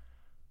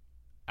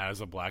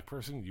 as a black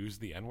person, used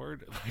the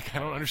N-word. Like I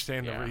don't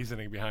understand the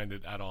reasoning behind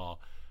it at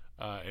all.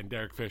 And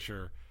Derek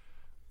Fisher,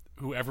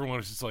 who everyone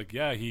was just like,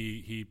 yeah,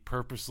 he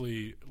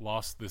purposely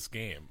lost this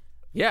game.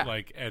 Yeah,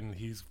 like, and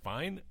he's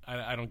fine.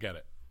 I don't get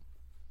it.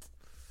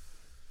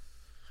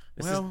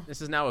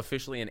 This is now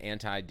officially an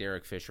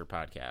anti-Derek Fisher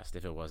podcast.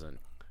 If it wasn't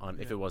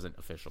if it wasn't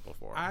official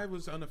before, I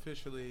was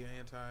unofficially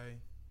anti,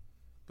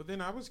 but then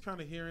I was kind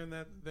of hearing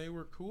that they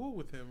were cool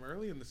with him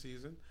early in the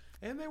season,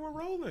 and they were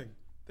rolling.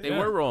 They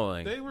were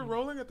rolling. They were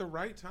rolling at the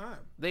right time.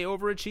 They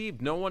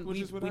overachieved. No one.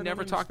 We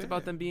never talked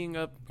about them being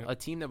a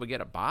team that would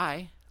get a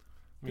bye.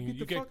 I mean, they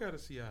beat the fuck out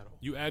of Seattle.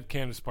 You add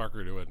Candace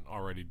Parker to an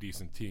already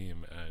decent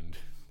team, and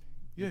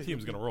the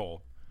team's gonna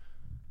roll,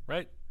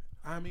 right?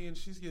 I mean,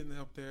 she's getting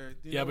up there.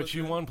 But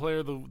she won Player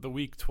of the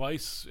Week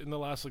twice in the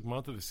last like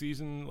month of the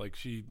season. Like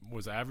she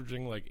was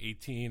averaging like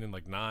 18 and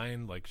like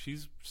 9. Like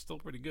she's still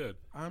pretty good.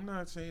 I'm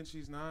not saying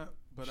she's not,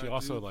 but she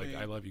also like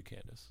I love you,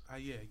 Candace.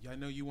 I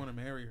know you want to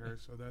marry her,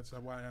 so that's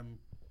why I'm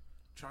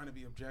trying to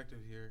be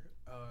objective here.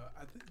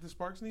 I think the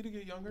Sparks need to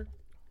get younger.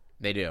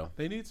 They do.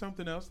 They need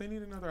something else. They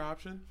need another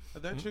option.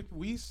 That chick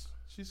Weiss,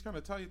 she's kind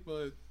of tight,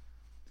 but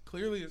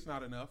clearly it's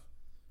not enough.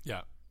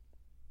 Yeah.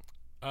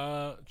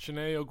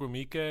 Chiney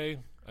Ogwumike,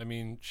 I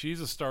mean,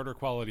 she's a starter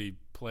quality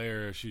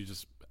player. She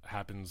just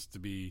happens to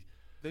be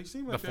they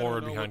seem like the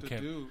forward they don't know behind what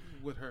to do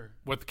with her.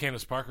 With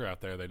Candace Parker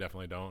out there, they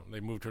definitely don't. They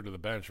moved her to the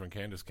bench when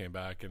Candace came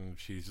back, and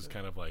she's just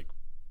kind of like,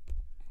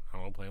 I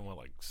don't know, playing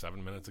like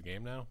 7 minutes a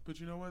game now. But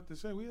you know what?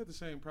 We had the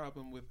same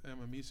problem with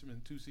Emma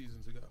Meesseman 2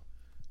 seasons ago.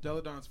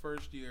 Deladon's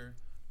first year,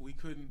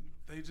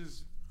 they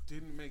just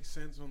didn't make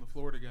sense on the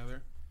floor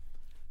together.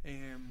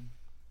 And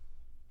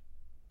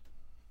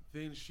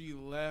then she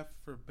left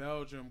for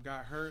Belgium,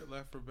 got hurt,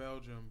 left for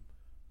Belgium.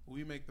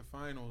 We make the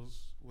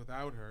finals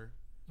without her.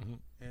 Mm-hmm.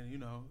 And,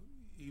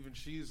 even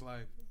she's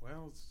like,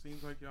 well, it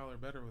seems like y'all are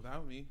better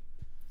without me.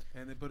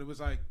 But it was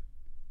like,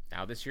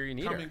 now this year you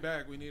need coming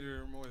back, we needed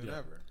her more than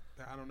ever.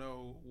 I don't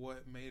know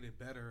what made it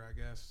better, I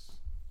guess.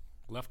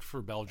 Left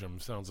for Belgium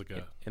sounds like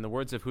in the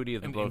words of Hootie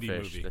of the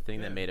Blowfish, the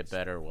thing that made it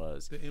better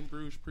was the In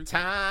Bruges prequel.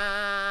 Time.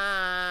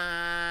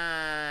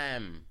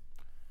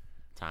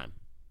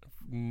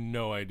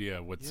 No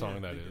idea what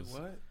song that is.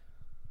 What?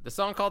 The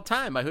song called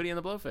Time by Hootie and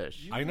the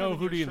Blowfish. I know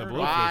Hootie and the Blowfish.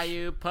 Why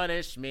you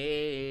punish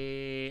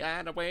me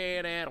and the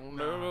way that I don't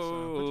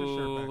know. Put your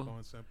shirt back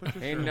on, son. Put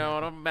your Ain't shirt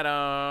no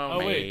better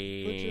wait.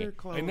 me. Put your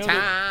clothes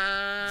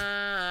Time.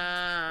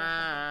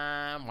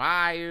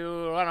 Why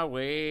you run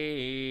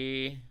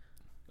away?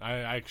 I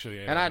actually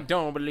am. And I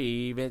don't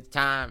believe it's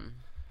time.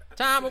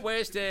 Time I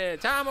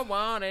wasted, time I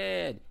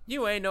wanted.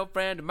 You ain't no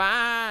friend of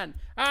mine.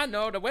 I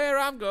know to where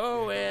I'm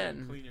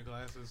going. Clean your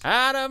glasses.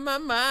 Out of my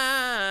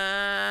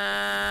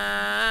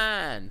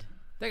mind.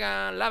 Think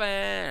I'm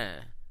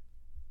loving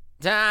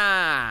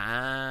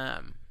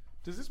time.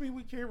 Does this mean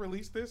we can't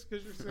release this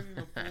because you're singing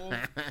a full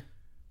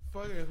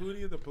fucking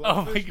Hootie of the Blowfish?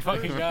 Oh my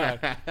fucking god!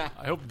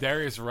 I hope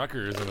Darius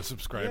Rucker isn't a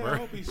subscriber. Yeah, I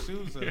hope he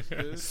sues us,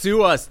 dude.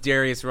 Sue us,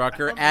 Darius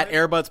Rucker, at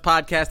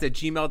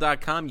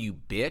airbudspodcast@gmail.com, you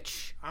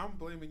bitch. I'm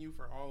blaming you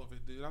for all of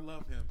it, dude. I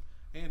love him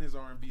and his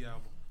R&B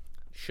album.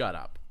 Shut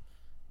up.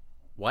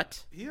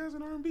 What? He has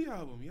an R&B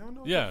album. Y'all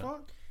know what the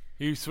fuck?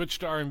 He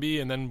switched to R&B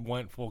and then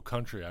went full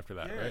country after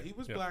that, right? Yeah, he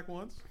was black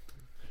once.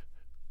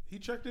 He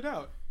checked it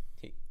out.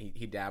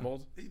 He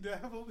dabbled? He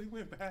dabbled. He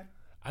went back.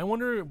 I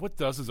wonder what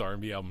does his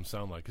R&B album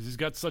sound like, because he's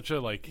got such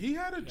a he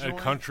had a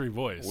country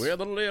voice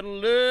with a little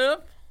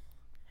love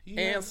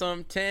and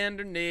some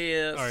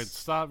tenderness. All right,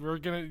 stop. We're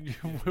gonna.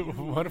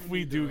 What if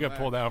we do get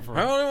pulled out for?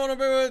 I only want to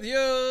be with you.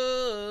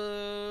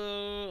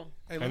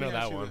 Hey, I know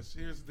that one.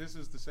 This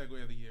is the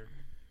segue of the year.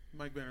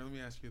 Mike Benner, let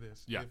me ask you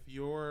this: Yeah. If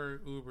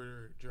your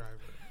Uber driver,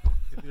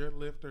 if your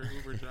Lyft or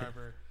Uber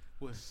driver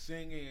was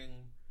singing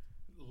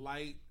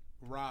light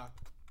rock,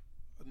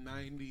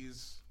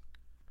 90s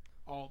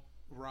alt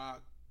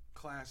rock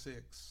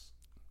classics.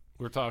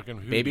 We're talking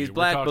Baby's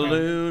Black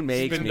Balloon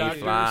makes me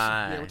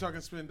fly. Yeah, we're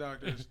talking Spin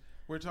Doctors.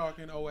 We're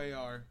talking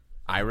OAR.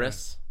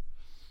 Iris.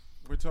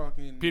 We're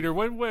talking Peter.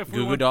 What if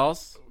Goo Goo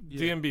Dolls?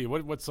 DMB.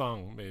 What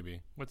song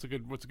maybe? What's a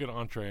good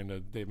entree into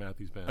Dave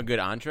Matthews Band? A good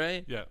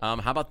entree? Yeah. How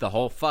about the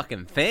whole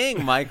fucking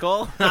thing,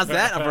 Michael? How's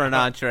that for an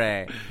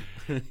entree?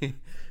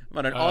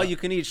 About an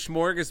all-you-can-eat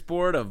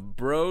smorgasbord of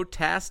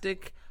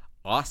bro-tastic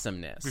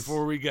awesomeness.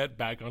 Before we get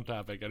back on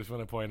topic, I just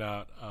want to point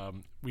out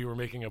we were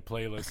making a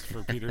playlist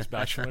for Peter's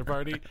bachelor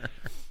party,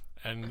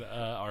 and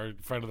our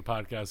friend of the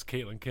podcast,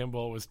 Caitlin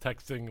Kimball, was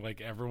texting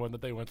like everyone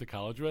that they went to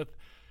college with,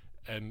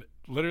 and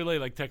literally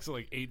like texted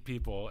like 8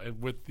 people,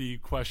 and with the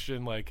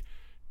question like,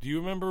 "Do you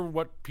remember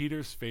what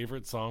Peter's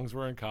favorite songs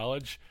were in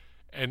college?"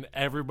 And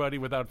everybody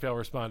without fail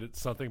responded,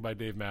 "Something by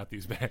Dave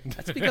Matthews Band."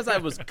 That's because I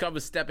was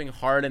stepping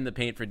hard in the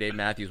paint for Dave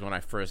Matthews when I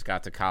first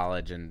got to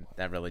college, and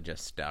that really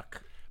just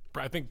stuck.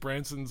 I think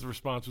Branson's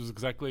response was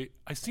exactly,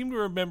 "I seem to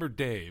remember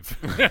Dave."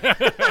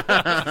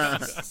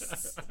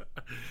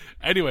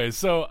 Anyway,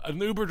 so an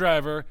Uber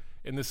driver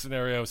in this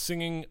scenario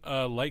singing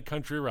light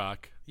country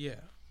rock. Yeah,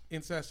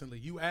 incessantly.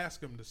 You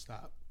ask him to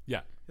stop.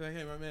 Yeah. You're like,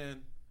 "Hey, my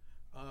man,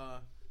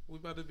 we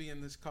about to be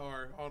in this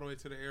car all the way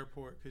to the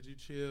airport. Could you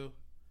chill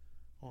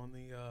on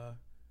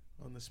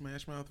the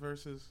Smash Mouth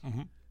verses?"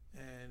 Mm-hmm.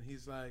 And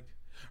he's like,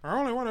 "I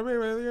only want to be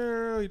with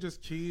you." He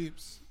just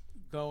keeps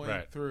going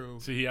through.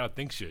 So he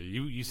outthinks you.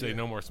 You say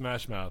no more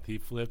Smash Mouth. He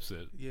flips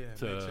it. Yeah,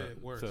 makes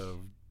it worse. To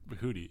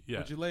Hootie. Yeah.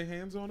 Would you lay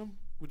hands on him?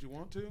 Would you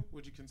want to?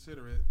 Would you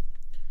consider it?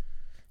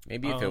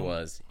 Maybe if it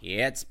was,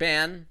 it's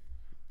been,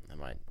 I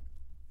might.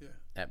 Yeah.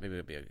 That might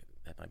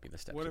be the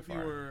step. What too if far.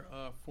 you were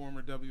a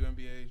former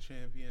WNBA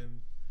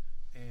champion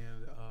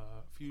and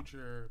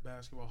future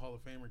Basketball Hall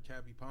of Famer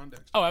Cappy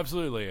Pondexter? Oh,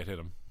 absolutely. I'd hit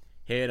him.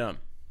 Hit him.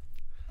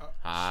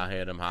 High,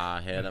 hit him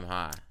high, hit him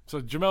high.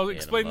 So, Jamel, Hit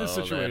explain him this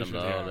low, situation let him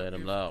low, here. let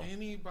him If low.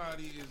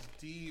 anybody is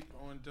deep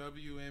on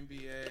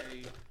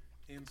WNBA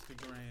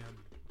Instagram,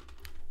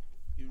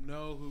 you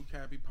know who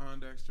Cappy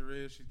Pondexter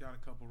is. She's got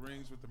a couple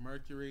rings with the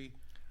Mercury.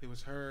 It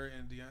was her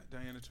and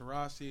Diana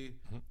Taurasi.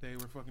 They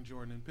were fucking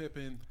Jordan and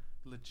Pippen.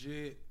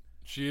 Legit.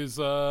 She is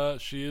a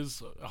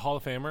Hall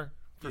of Famer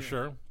for Yeah.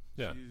 sure.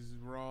 Yeah. She's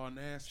raw,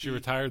 nasty. She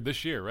retired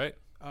this year, right?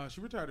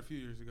 She retired a few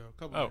years ago, a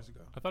couple Oh, years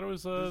ago. I thought it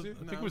was. Is I it?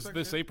 think No, it was it's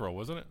this like- April,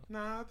 wasn't it?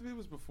 Nah, I think it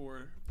was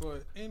before.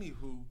 But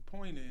anywho,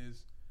 point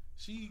is,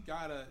 she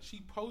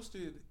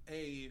posted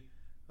a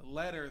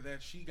letter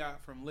that she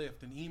got from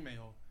Lyft, an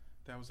email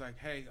that was like,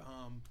 "Hey,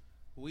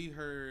 we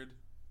heard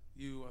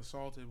you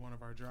assaulted one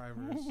of our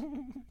drivers,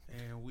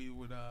 and we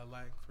would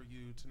like for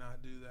you to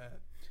not do that."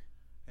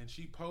 And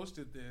she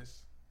posted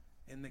this,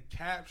 and the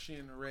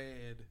caption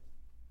read,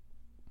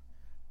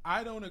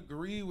 "I don't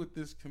agree with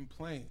this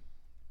complaint.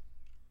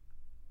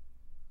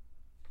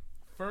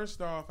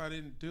 First off, I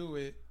didn't do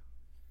it.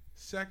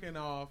 Second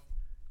off,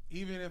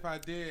 even if I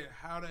did,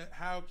 how the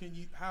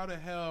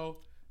hell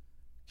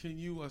can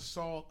you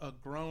assault a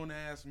grown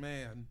ass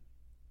man?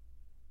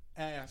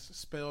 Ass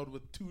spelled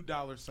with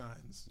 $2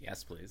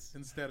 Yes, please.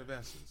 instead of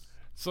S's."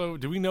 So,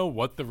 do we know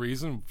what the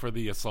reason for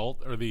the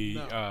assault or the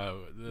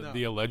No.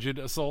 the alleged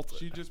assault?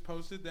 She just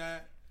posted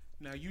that.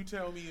 Now you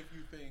tell me if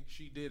you think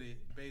she did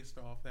it based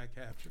off that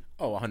caption.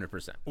 Oh,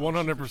 100%.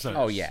 100%.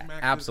 Oh yeah,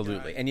 Smack this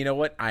absolutely. guy. And you know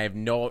what? I have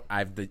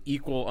the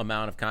equal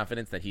amount of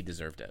confidence that he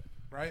deserved it.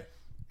 Right?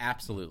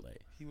 Absolutely.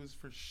 He was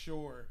for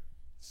sure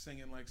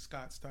singing like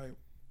Scott Stipe.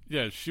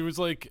 Yeah, she was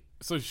like.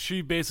 So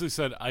she basically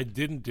said, "I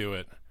didn't do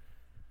it,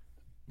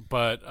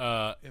 but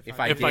If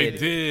I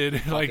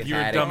did, like you're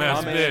a had it dumbass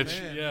coming. bitch.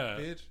 Man, Yeah,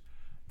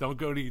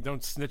 bitch.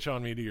 don't snitch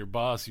on me to your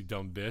boss, you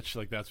dumb bitch."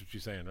 Like that's what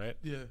she's saying, right?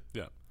 Yeah.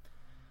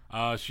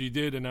 Yeah. She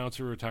did announce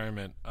her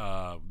retirement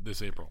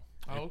this April.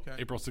 Oh, okay.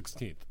 April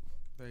 16th.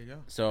 There you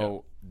go.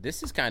 So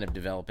this is kind of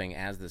developing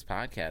as this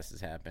podcast is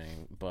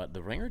happening, but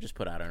The Ringer just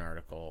put out an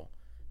article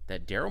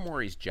that Daryl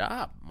Morey's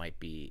job might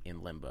be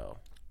in limbo.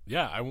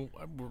 Yeah,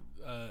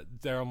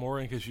 Daryl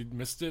Morey, in case you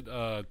missed it,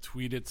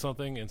 tweeted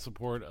something in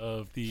support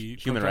of the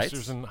Human protesters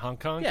rights? in Hong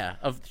Kong. Yeah,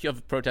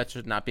 of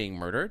protesters not being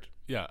murdered.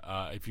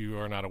 Yeah, if you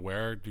are not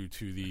aware, due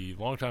to the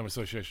longtime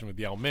association with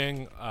Yao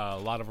Ming, a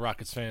lot of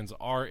Rockets fans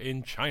are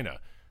in China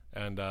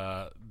and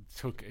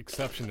took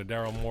exception to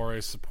Daryl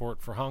Morey's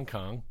support for Hong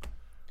Kong,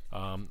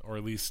 or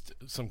at least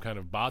some kind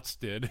of bots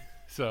did.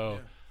 So,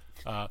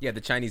 Yeah,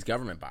 the Chinese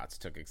government bots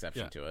took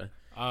exception to it.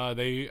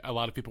 a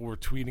lot of people were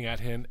tweeting at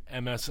him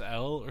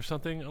MSL or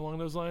something along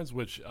those lines,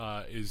 which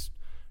is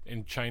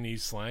in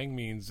Chinese slang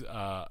means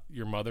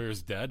your mother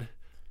is dead.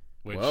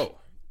 Which, Whoa.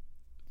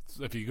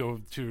 if you go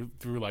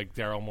through like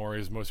Daryl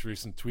Morey's most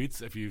recent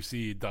tweets, if you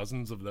see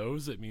dozens of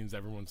those, it means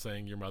everyone's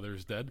saying your mother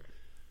is dead.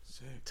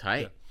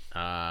 Tight.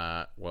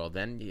 Well,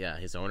 then, yeah,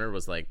 his owner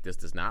was like, this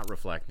does not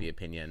reflect the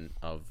opinion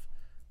of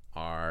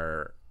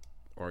our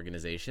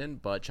organization,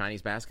 but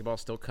Chinese basketball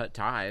still cut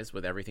ties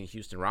with everything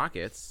Houston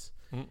Rockets.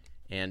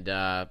 And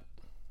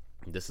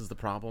this is the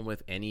problem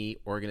with any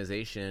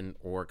organization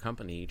or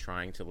company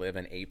trying to live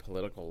an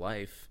apolitical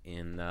life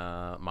in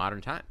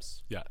modern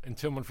times. Yeah, and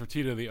Tillman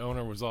Fertitta, the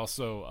owner, was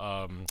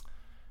also,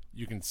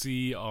 you can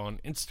see on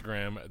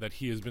Instagram that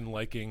he has been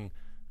liking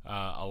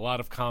a lot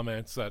of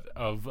comments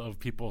of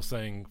people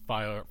saying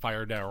fire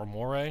Daryl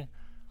Morey.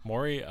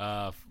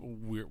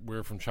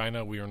 We're from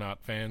China. We are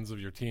not fans of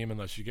your team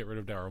unless you get rid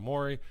of Daryl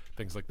Morey,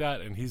 things like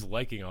that. And he's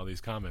liking all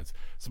these comments.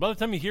 So by the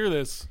time you hear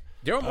this,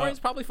 Daryl Morey's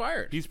probably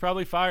fired. he's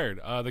probably fired.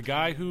 The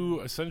guy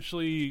who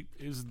essentially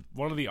is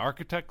one of the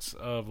architects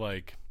of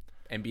like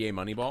NBA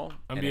Moneyball.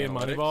 and NBA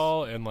analytics.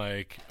 Moneyball and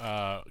like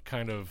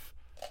kind of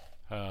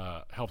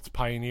helped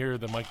pioneer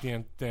the Mike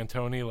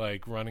D'Antoni,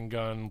 like, run and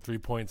gun, 3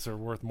 points are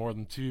worth more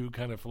than 2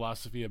 kind of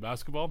philosophy of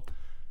basketball.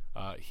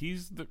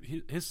 His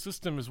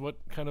system is what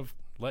kind of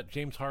let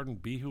James Harden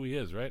be who he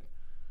is, right?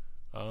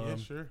 Yeah,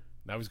 sure.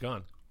 Now he's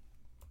gone.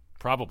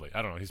 Probably.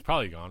 I don't know. He's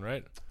probably gone,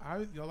 right?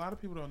 A lot of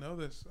people don't know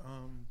this.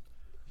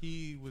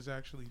 He was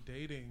actually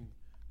dating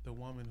the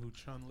woman who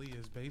Chun-Li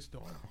is based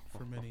on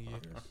for many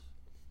years.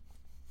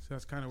 So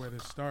that's kind of where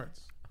this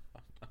starts.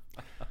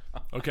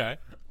 Okay.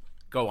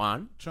 Go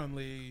on.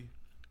 Chun-Li,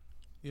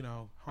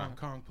 Hong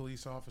Kong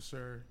police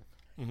officer,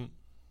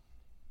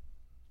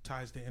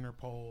 ties to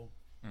Interpol.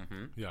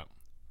 Mm-hmm. Yeah.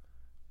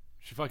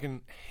 She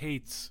fucking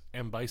hates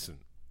M. Bison.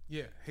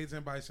 Yeah, hates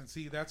M. Bison.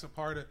 See, that's a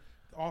part of,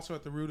 also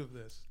at the root of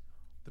this.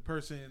 The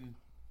person,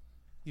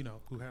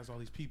 who has all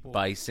these people.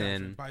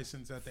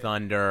 Bisons at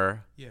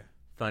Thunder. Yeah.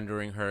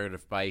 Thundering herd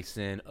of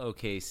Bison.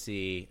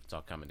 OKC. It's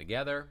all coming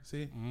together.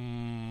 See?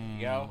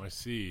 I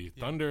see.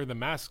 Yeah. Thunder, the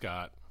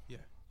mascot. Yeah.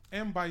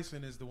 M.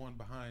 Bison is the one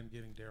behind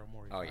getting Daryl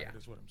Morey fired,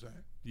 is what I'm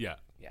saying. Yeah.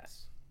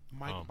 Yes.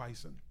 Mike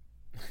Bison.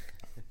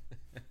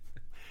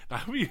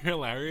 That would be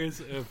hilarious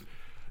if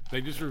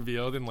they just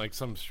revealed in, like,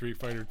 some Street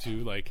Fighter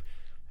 2, like,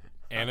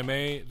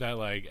 anime that,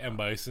 like, M.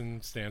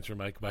 Bison stands for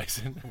Mike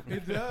Bison.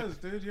 It does,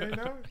 dude. You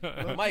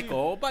know?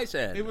 Michael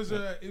Bison. It was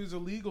a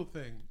legal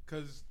thing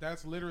because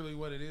that's literally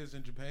what it is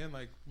in Japan.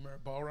 Like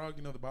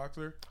Balrog, the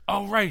boxer.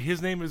 Oh, right.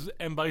 His name is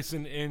M.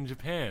 Bison in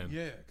Japan.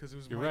 Yeah, because it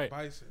was Mike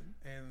Bison,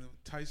 and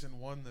Tyson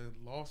won the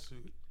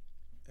lawsuit,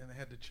 and they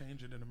had to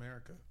change it in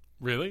America.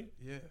 Really?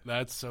 Yeah.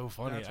 That's so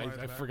funny.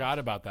 I forgot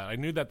about that. I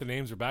knew that the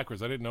names were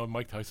backwards. I didn't know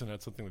Mike Tyson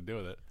had something to do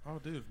with it. Oh,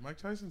 dude. Mike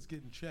Tyson's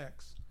getting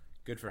checks.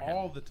 Good for him.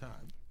 All the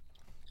time.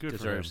 Good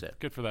Deserves for him. It.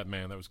 Good for that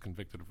man that was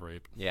convicted of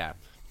rape. Yeah.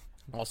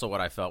 Also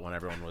what I felt when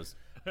everyone was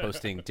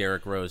posting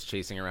Derrick Rose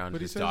chasing around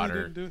his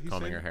daughter,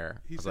 combing her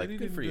hair. I was like,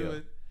 good for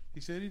you.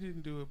 He said he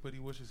didn't do it, but he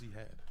wishes he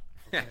had.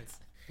 Okay?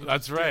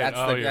 That's right.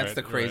 That's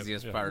the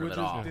craziest part of it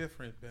all. Which is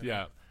different, Ben.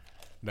 Yeah.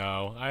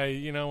 No,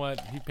 you know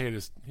what?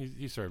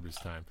 He served his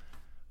time.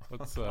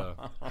 Let's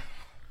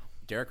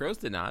Derrick Rose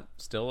did not.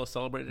 Still a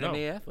celebrated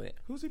NBA athlete.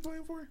 Who's he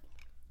playing for?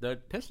 The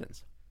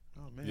Pistons.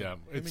 Oh man. Yeah.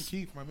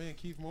 My man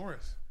Keith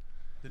Morris.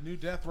 The new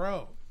Death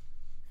Row.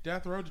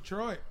 Death Row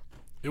Detroit.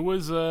 It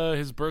was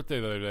his birthday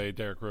the other day,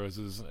 Derrick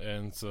Rose's,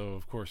 and so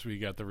of course we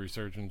got the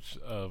resurgence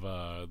of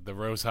the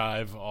Rose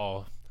Hive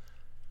all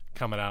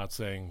coming out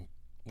saying,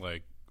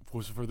 like, if it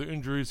wasn't for the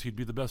injuries, he'd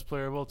be the best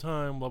player of all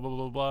time, blah, blah,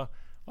 blah, blah.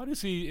 Why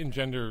does he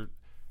engender...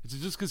 Is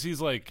it just because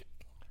he's, like,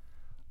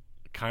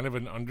 kind of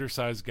an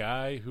undersized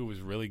guy who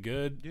was really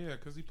good? Yeah,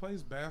 because he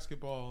plays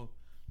basketball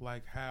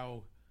like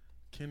how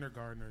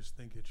kindergartners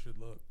think it should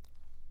look.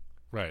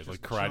 Right, just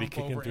like karate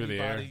kicking through the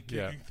air.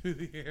 Through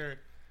the air,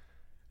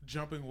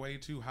 jumping way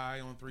too high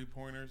on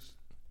 3-pointers.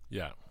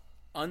 Yeah.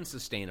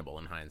 Unsustainable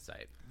in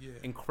hindsight. Yeah.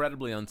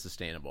 Incredibly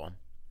unsustainable.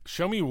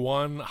 Show me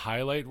one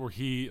highlight where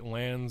he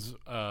lands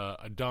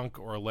a dunk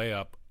or a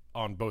layup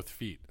on both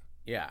feet.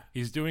 Yeah.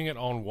 He's doing it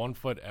on one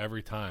foot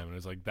every time. And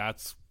it's like,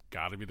 that's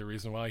got to be the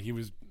reason why he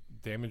was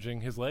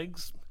damaging his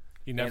legs.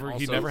 He never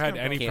had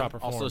any proper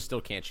form. Also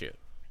still can't shoot.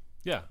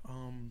 Yeah.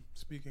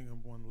 Speaking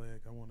of one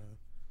leg, I want to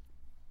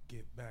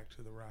get back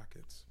to the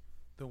Rockets.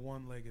 The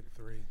one-legged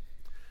 3.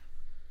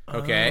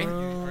 Okay.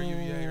 Are you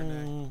yay or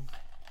nay?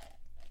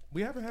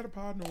 We haven't had a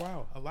pod in a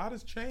while. A lot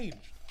has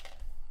changed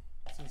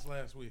since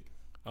last week.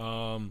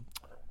 So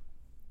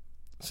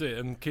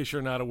in case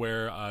you're not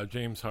aware,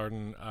 James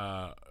Harden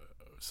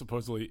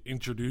supposedly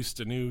introduced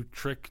a new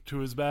trick to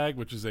his bag,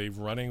 which is a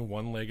running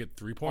one-legged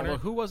 3-pointer.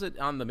 Who was it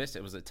on the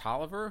Mystic? Was it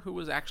Tolliver who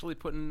was actually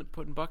putting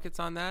buckets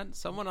on that?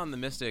 Someone on the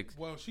Mystic.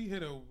 Well, she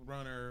hit a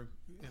runner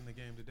in the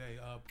game today.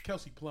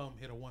 Kelsey Plum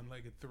hit a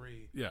one-legged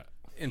 3. Yeah.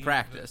 In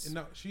practice.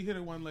 No, she hit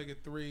a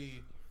one-legged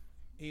 3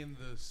 in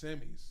the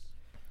semis.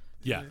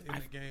 Yeah. In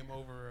the game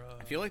over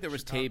I feel like there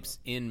was Chicago. tapes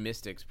in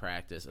Mystics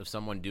practice of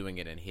someone doing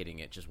it and hitting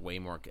it just way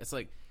more. It's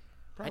like...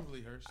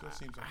 Probably her. So it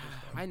seems like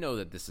I know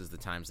that this is the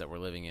times that we're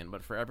living in,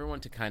 but for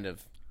everyone to kind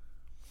of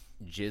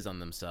jizz on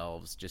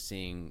themselves just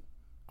seeing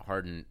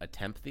Harden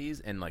attempt these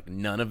and like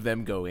none of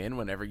them go in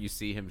whenever you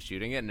see him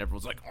shooting it, and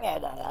everyone's like,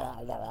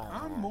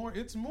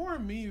 it's more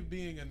me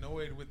being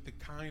annoyed with the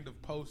kind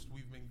of post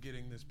we've been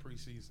getting this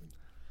preseason.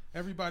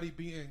 Everybody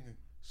being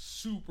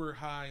super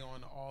high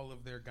on all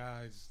of their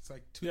guys. It's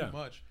like too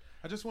much.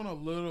 I just want a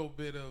little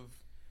bit of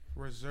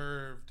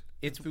reserved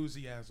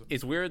enthusiasm.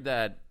 It's weird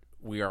that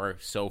we are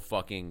so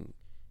fucking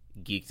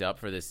geeked up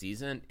for this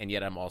season, and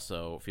yet I'm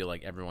also feel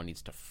like everyone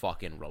needs to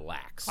fucking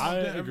relax. I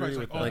agree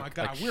with that. Oh my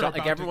God, we're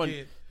about everyone, to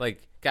get...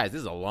 like, guys,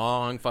 this is a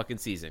long fucking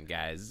season,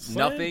 guys.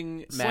 Slam, Nothing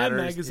matters. Slam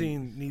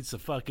Magazine needs to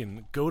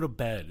fucking go to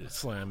bed.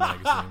 Slam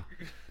Magazine.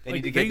 They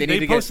need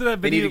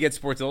to get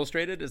Sports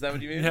Illustrated. Is that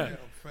what you mean? Yeah.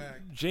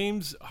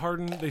 James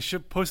Harden. They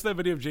should post that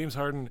video of James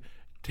Harden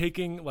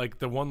taking like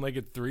the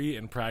one-legged 3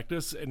 in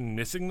practice and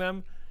missing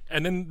them.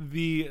 And then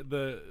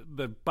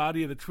the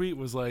body of the tweet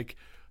was like,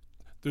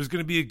 there's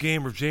going to be a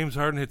game where James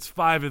Harden hits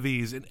 5 of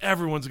these and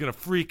everyone's going to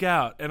freak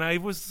out. And I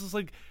was just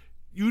like,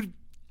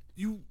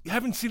 You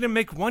haven't seen him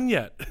make one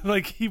yet.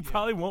 Like, he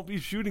probably won't be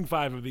shooting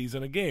 5 of these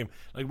in a game.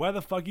 Like, why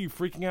the fuck are you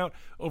freaking out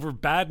over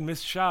bad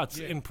missed shots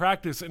in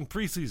practice and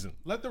preseason?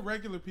 Let the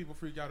regular people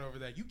freak out over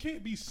that. You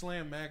can't be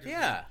Slam Magazine.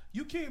 Yeah.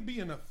 You can't be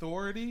an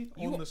authority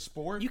on the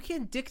sport. You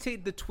can't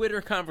dictate the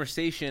Twitter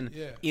conversation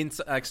in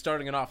like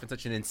starting it off in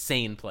such an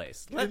insane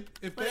place. Let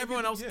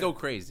everyone else go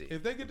crazy.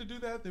 If they get to do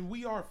that, then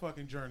we are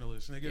fucking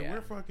journalists, nigga. Yeah.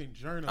 We're fucking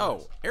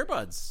journalists. Oh,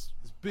 Airbuds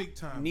it's big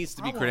time. needs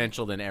to be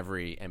credentialed in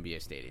every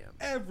NBA stadium.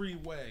 Every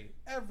way,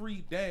 every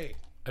day.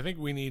 I think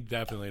we need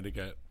definitely to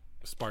get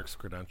Sparks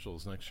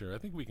credentials next year. I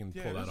think we can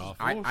pull that off.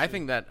 I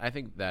think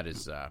that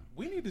is.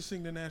 We need to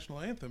sing the national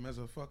anthem as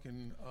a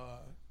fucking.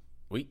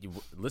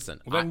 Listen.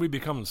 Well, then we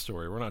become the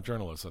story. We're not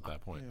journalists at that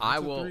point.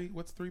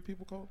 What's 3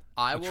 people called?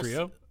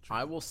 Trio?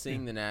 I will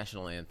sing the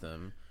national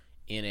anthem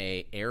in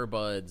a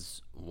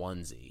Airbuds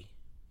onesie.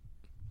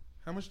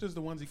 How much does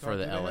the onesie cost? For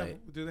the LA.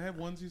 Do they have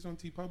onesies on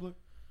TeePublic?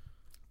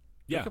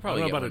 Yeah, could I don't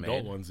probably know get about one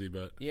adult made. onesie,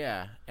 but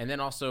Yeah, and then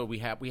also we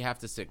have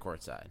to sit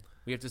courtside.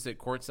 We have to sit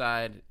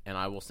courtside, and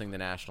I will sing the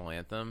national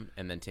anthem,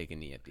 and then take a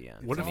kney at the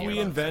end. What if we About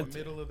invent the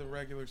middle of the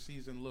regular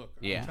season look?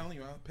 Yeah. I'm telling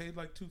you, I paid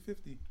like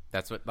 $250.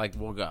 That's what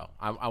we'll go.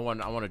 I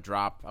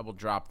will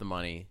drop the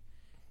money.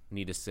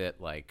 Need to sit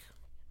like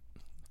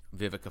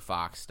Vivica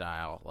Fox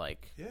style,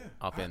 like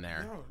up in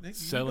there. Nick,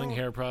 selling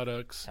hair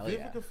products. Hell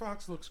yeah. Vivica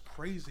Fox looks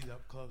crazy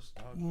up close,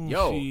 dog.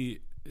 Yo, she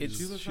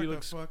She looks like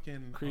a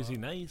fucking crazy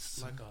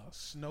nice. like a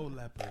snow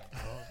leopard,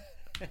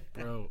 dog.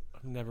 Bro,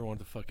 I've never wanted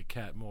to fuck a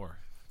cat more.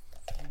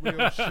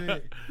 Real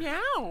shit.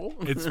 meow.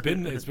 It's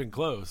been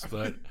close,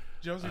 but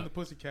Josie and the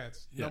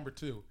Pussycats, number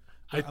 2.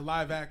 I- A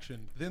live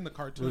action, then the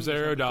cartoon.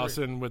 Rosario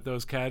Dawson with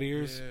those cat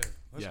ears.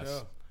 Yeah,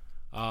 let's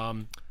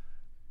go.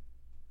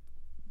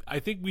 I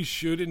think we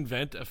should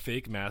invent a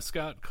fake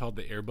mascot called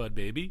the Airbud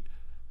Baby,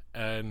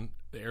 and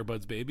the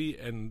Airbuds Baby,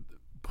 and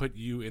put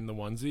you in the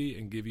onesie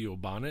and give you a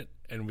bonnet,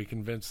 and we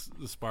convince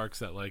the Sparks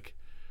that like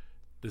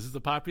this is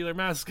the popular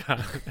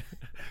mascot.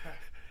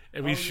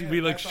 And we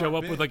show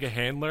up with like a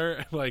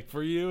handler like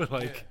for you,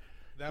 like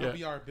that'll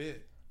be our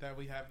bit that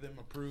we have them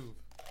approve,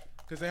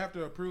 because they have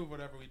to approve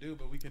whatever we do,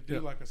 but we can do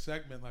like a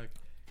segment like,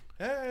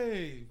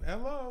 hey,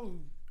 hello,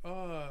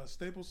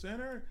 Staples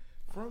Center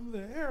from the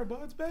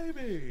Airbuds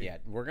Baby. Yeah,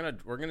 we're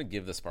gonna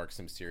give the Sparks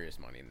some serious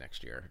money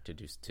next year to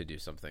do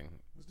something.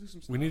 Let's do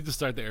some stuff. we need to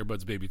start the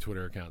Airbuds Baby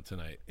Twitter account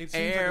tonight. It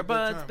seems like a good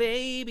Airbuds time.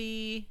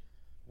 baby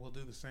We'll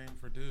do the same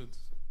for dudes.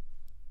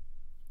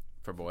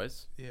 for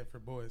boys. Yeah, for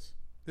boys.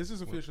 This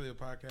is officially a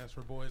podcast for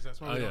boys. That's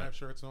why we don't have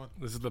shirts on.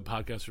 This is the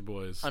podcast for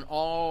boys. An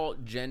all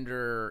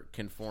gender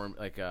conform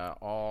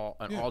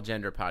all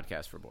gender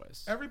podcast for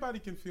boys. Everybody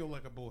can feel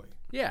like a boy.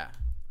 Yeah,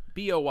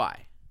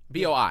 BOI.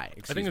 BOI. I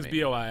think it's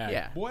BOI.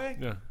 Yeah, Boy?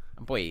 Yeah.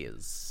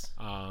 boys.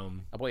 A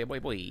boy.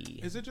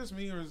 Is it just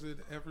me, or is it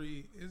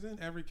isn't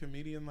every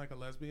comedian like a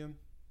lesbian?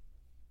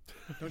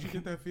 Don't you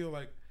get that feel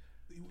like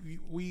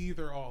we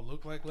either all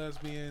look like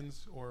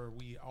lesbians or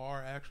we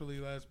are actually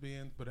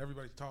lesbians, but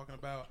everybody's talking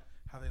about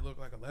how they look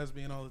like a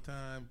lesbian all the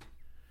time?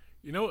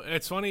 You know,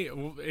 it's funny.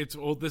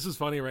 This is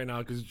funny right now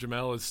because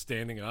Jamel is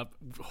standing up,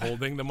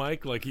 holding the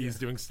mic like he's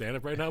doing stand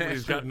up right now, but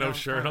he's got no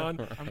shirt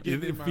on.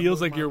 It feels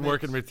like you're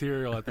working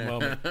material at the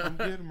moment. I'm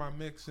getting my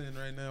mix in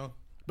right now.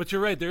 But you're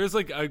right. There is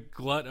like a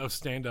glut of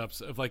stand ups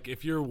of like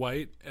if you're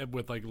white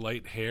with like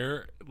light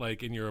hair,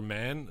 like and you're a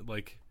man,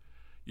 like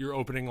your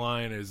opening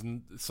line is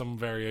some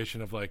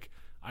variation of like,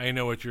 I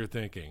know what you're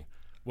thinking.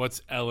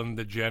 What's Ellen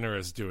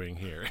DeGeneres doing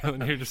here?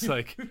 And you're just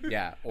like,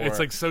 yeah, or, it's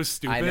like so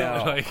stupid. I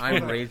know. Like,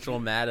 I'm Rachel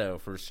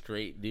Maddow for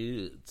straight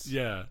dudes.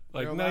 Yeah,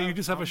 like Yo, no, you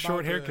just have I'm a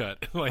short about to-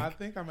 haircut. Like, I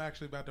think I'm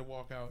actually about to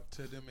walk out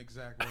to them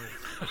exact words.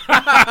 Next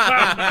time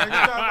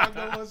I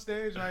go on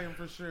stage, I am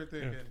for sure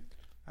thinking,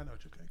 I know what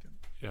you're thinking.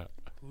 yeah.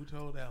 Who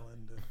told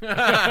Ellen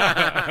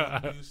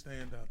to do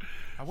stand up?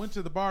 I went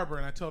to the barber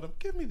and I told him,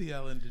 give me the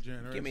Ellen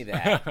DeGeneres. Give me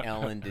that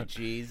Ellen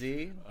DeGeezy.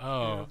 You know what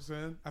Oh, I'm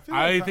saying?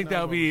 I think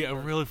that would be a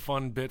really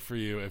fun bit for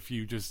you if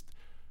you just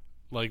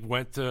like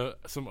went to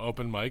some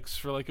open mics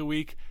for like a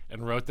week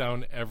and wrote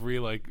down every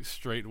like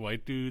straight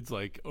white dude's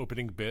like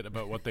opening bit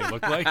about what they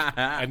look like,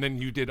 and then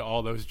you did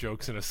all those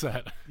jokes in a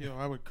set. Yo,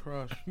 I would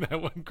crush. That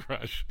would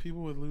crush.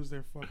 People would lose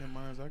their fucking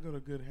minds. I go to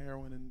Good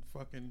Heroin and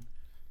fucking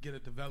get a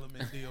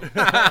development deal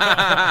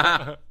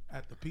at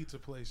the pizza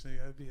place.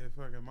 Nigga, I'd be a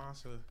fucking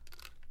monster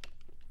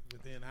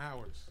within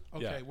hours.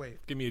 Okay, Yeah.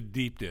 wait. Give me a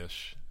deep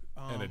dish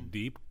and a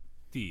deep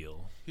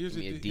deal. Here's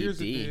Give me a a deep here's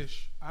D. a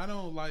dish. I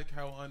don't like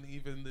how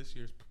uneven this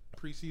year's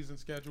preseason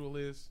schedule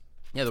is.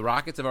 Yeah, the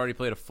Rockets have already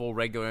played a full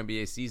regular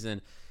NBA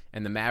season,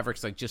 and the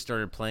Mavericks like just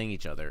started playing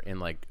each other in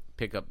like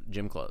pickup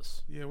gym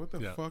clothes. Yeah, what the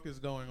Yeah. fuck is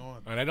going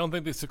on? And I don't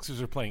think the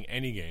Sixers are playing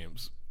any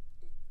games.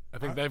 I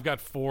think they've got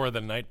 4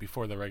 the night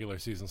before the regular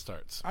season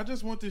starts. I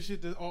just want this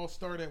shit to all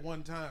start at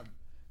one time.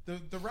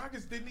 The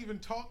Rockets didn't even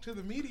talk to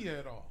the media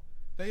at all.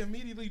 They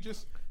immediately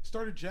just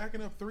started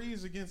jacking up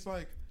threes against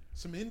like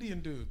some Indian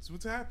dudes.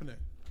 What's happening?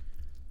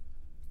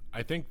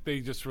 I think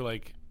they just were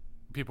like,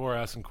 people were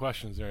asking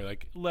questions. They're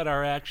like, "Let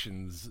our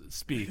actions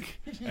speak,"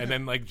 and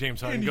then like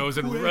James Harden Any goes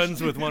and questions?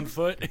 runs with one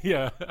foot.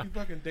 Yeah. You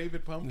fucking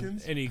David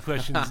Pumpkins. Any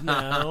questions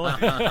now?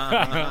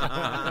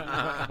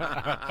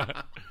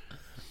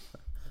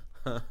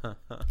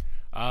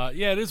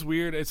 Yeah, it is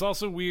weird. It's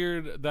also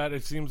weird that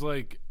it seems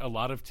like a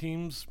lot of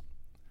teams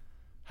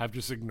have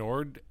just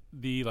ignored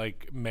the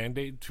like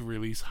mandate to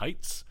release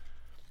heights.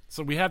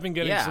 So we have been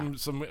getting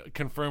some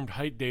confirmed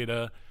height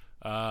data,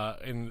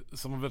 and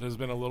some of it has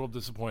been a little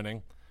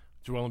disappointing.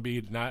 Joel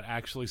Embiid not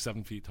actually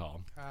 7 feet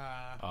tall.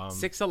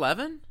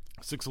 6'11"?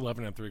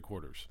 6'11" and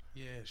 3/4.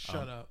 Yeah,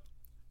 shut up.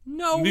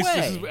 No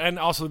way. And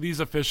also these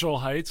official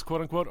heights,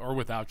 quote unquote, are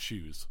without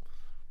shoes.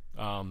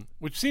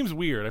 Which seems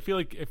weird. I feel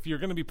like if you're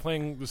going to be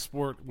playing the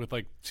sport with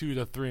like 2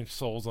 to 3 inch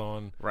soles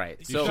on,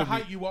 right? So the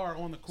height you are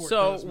on the court.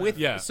 So with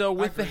the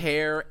agree.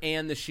 hair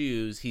and the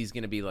shoes, he's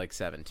going to be like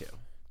 7'2".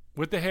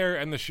 With the hair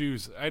and the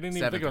shoes, I didn't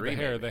even think about the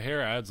hair. maybe. The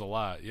hair adds a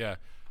lot, yeah.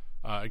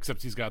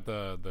 Except he's got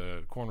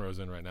the cornrows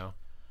in right now.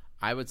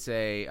 I would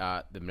say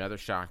another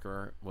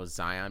shocker was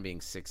Zion being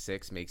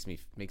 6'6".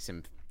 Makes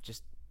him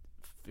just,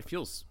 it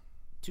feels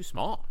too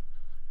small.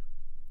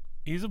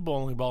 He's a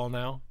bowling ball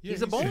now. Yeah,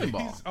 he's a bowling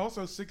ball. He's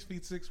also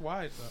 6'6"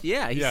 wide. Though.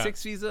 Yeah, he's Yeah.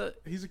 6 feet.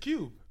 He's a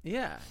cube.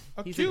 Yeah,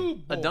 he's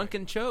cube a boy.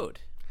 Duncan Chode.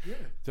 Yeah.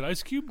 Did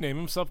Ice Cube name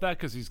himself that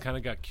because he's kind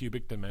of got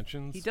cubic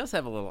dimensions? He does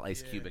have a little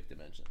ice cubic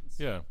dimensions.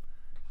 Yeah.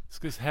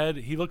 His head,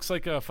 he looks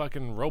like a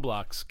fucking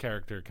Roblox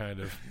character,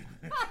 kind of.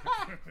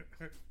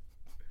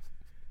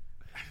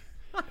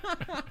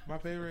 My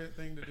favorite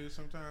thing to do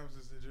sometimes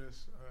is to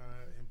just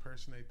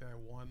impersonate that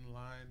one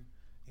line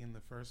in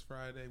the first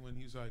Friday when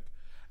he's like,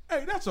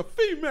 "Hey, that's a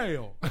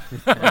female."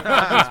 Just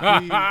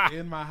be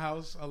in my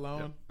house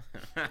alone,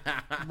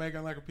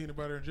 making like a peanut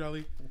butter and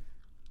jelly.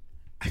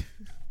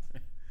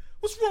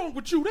 What's wrong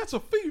with you? That's a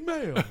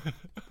female.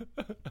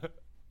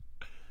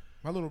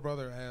 My little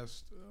brother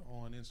asked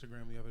on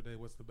Instagram the other day,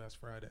 "What's the best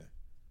Friday?"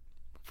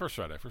 First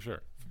Friday, for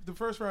sure. The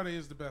first Friday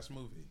is the best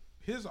movie.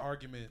 His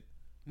argument,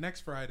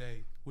 next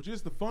Friday, which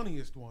is the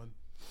funniest one,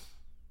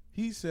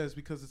 he says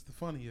because it's the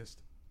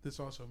funniest, this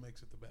also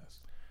makes it the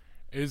best.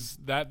 Is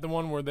that the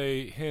one where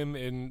him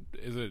and,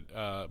 is it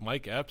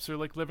Mike Epps are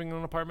like living in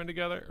an apartment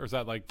together? Or is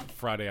that like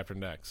Friday After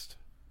Next?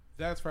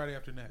 That's Friday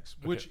After Next,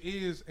 which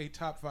is a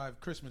top 5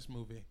 Christmas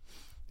movie.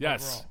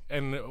 Yes.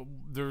 Overall. And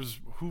there's,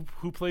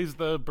 who plays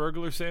the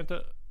burglar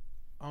Santa?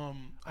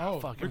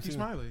 Ricky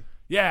Smiley.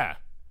 Yeah.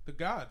 The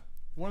God.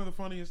 One of the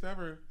funniest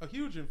ever. A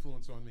huge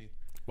influence on me.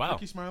 Wow.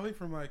 Ricky Smiley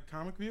from like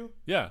Comic View.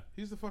 Yeah.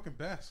 He's the fucking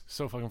best.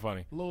 So fucking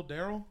funny. Lil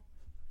Daryl.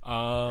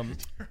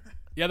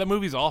 Yeah, that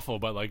movie's awful,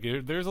 but like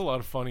there's a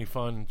lot of funny,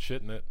 fun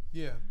shit in it.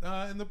 Yeah.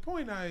 And the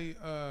point I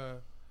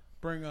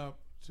bring up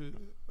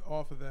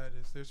off of that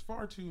is there's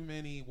far too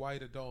many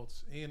white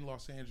adults in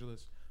Los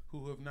Angeles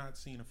who have not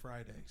seen a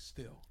Friday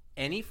still.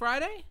 Any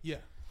Friday? Yeah.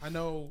 I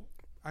know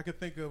I could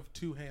think of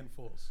 2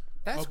 handfuls.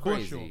 That's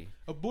crazy.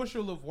 A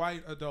bushel of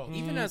white adults.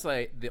 Even as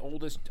like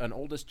an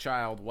oldest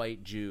child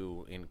white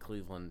Jew in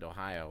Cleveland,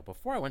 Ohio,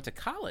 before I went to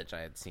college, I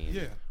had seen.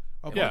 Yeah.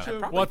 Yeah.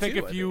 Probably Well, I think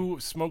 2, if you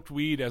smoked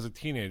weed as a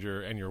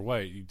teenager and you're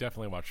white, you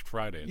definitely watched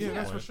Friday. At Yeah, some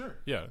that's for point. sure.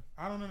 Yeah.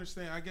 I don't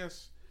understand. I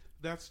guess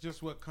that's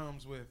just what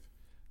comes with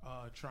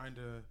trying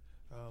to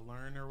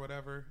learn or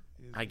whatever.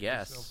 I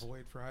guess. Just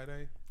avoid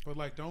Friday. But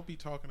like, don't be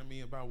talking to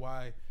me about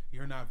why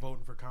you're not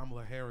voting for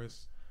Kamala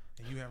Harris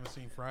and you haven't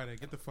seen Friday.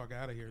 Get the fuck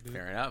out of here, dude.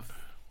 Fair enough.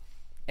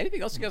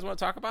 Anything else you guys want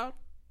to talk about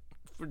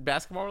for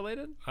basketball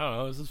related? I don't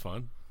know. This is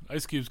fun.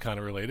 Ice Cube's kind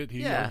of related.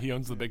 He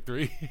owns the Big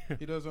Three.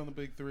 He does own the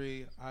Big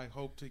Three. I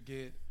hope to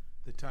get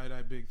the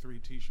tie-dye Big Three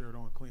T-shirt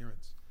on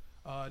clearance.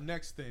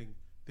 Next thing,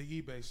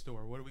 the eBay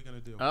store. What are we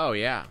gonna do? Oh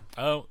yeah.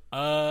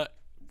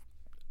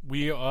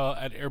 We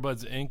at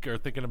Airbuds Inc. are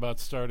thinking about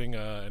starting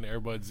an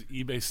Airbuds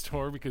eBay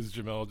store because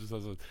Jamel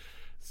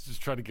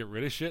just trying to get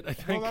rid of shit. I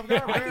think. Well, I've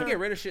got I can get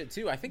rid of shit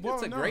too. I think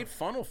that's a no. great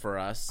funnel for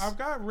us. I've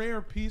got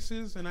rare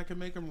pieces and I can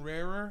make them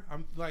rarer.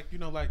 I'm like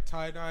like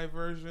tie-dye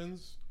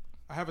versions.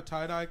 I have a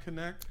tie-dye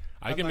connect.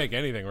 I can make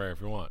anything rare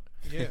if you want.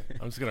 Yeah.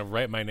 I'm just gonna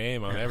write my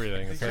name on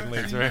everything, and suddenly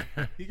it's rare.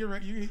 He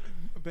can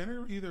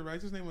Benner either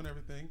writes his name on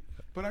everything,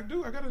 but I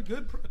got a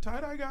good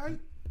tie-dye guy.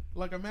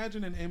 Like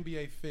imagine an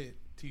NBA Fit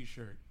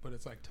T-shirt, but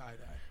it's like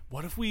tie-dye.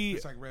 What if we?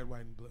 It's like red,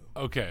 white, and blue.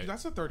 Okay,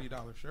 That's a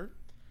 $30 shirt.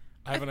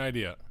 I have an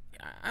idea.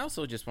 I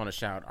also just want to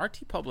shout,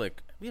 RT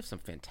Public, we have some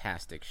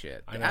fantastic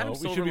shit. I know. Adam We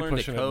should Silver be Learned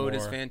pushing the it Code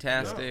is more.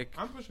 fantastic.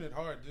 No, I'm pushing it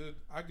hard, dude.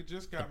 I could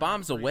just got The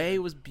Bombs Away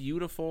was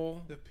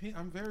beautiful.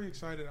 I'm very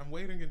excited. I'm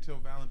waiting until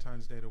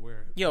Valentine's Day to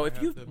wear it. Yo, I if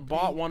have you've the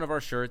bought pink- one of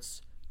our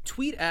shirts,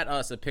 tweet at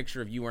us a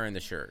picture of you wearing the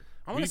shirt.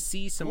 I want to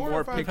see some Or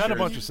more if I pictures. We've had a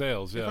bunch of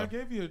sales. If I Yeah.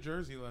 gave you a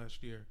jersey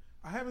last year,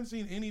 I haven't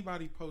seen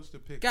anybody post a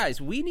picture.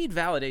 Guys, we need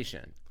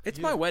validation. It's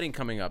my wedding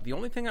coming up. The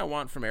only thing I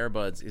want from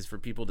Airbuds is for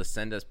people to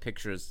send us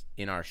pictures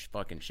in our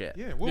fucking shit.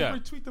 Yeah, we'll Yeah.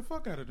 retweet the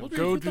fuck out of them.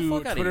 Go Get the to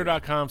fuck outta here.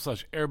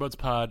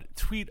 twitter.com/AirbudsPod.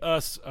 Tweet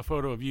us a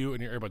photo of you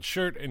in your Airbuds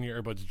shirt and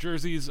your Airbuds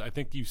jerseys. I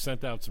think you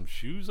sent out some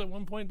shoes at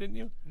one point, didn't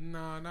you?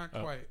 Nah, not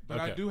quite. But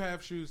I okay. do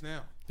have shoes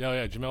now.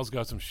 Yeah. Jamel's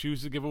got some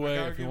shoes to give I away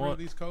gotta if you get rid of want.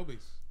 these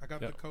Kobe's. I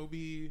got Yep. the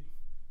Kobe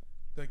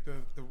like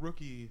the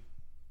rookie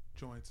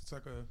joints. It's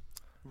like a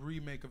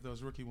remake of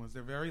those rookie ones.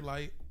 They're very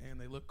light and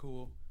they look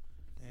cool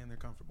and they're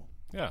comfortable.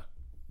 Yeah.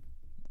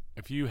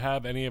 If you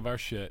have any of our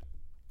shit,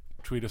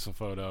 tweet us a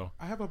photo.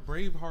 I have a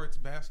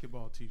Bravehearts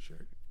basketball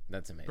T-shirt.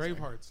 That's amazing.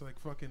 Bravehearts, like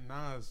fucking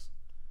Nas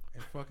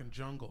and fucking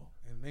Jungle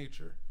and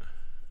Nature.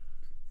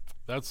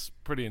 That's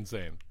pretty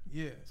insane.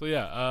 Yeah. So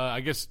yeah, I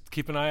guess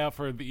keep an eye out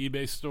for the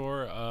eBay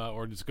store,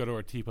 or just go to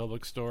our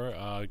TeePublic store.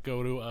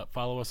 Go to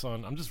follow us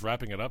on. I'm just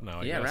wrapping it up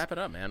now. I guess. Wrap it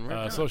up,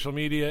 man. Social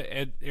media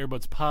at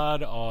Earbuds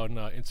Pod on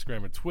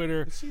Instagram and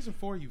Twitter. It's season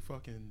 4, you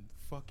fucking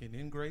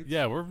ingrates.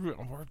 Yeah, we're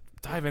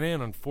diving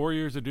in on 4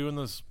 years of doing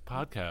this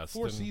podcast.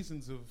 4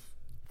 seasons of.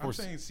 I'm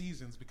saying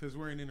seasons because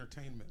we're in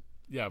entertainment.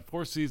 Yeah,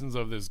 4 seasons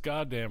of this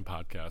goddamn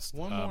podcast.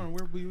 One more and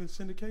we'll be in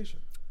syndication.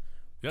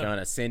 Yeah.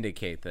 Gonna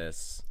syndicate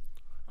this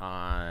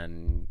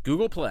on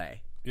Google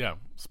Play. Yeah,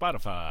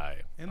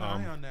 Spotify. And the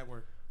Ion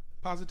Network.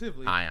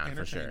 Positively. Ion,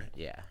 for sure.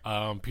 Yeah.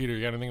 Peter,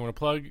 you got anything you want to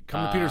plug?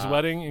 Come to Peter's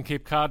wedding in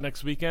Cape Cod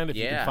next weekend if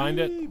you can find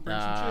it. Bring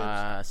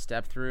some chips.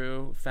 Step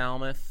through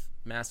Falmouth,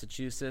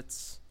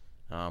 Massachusetts.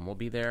 We'll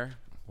be there.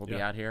 We'll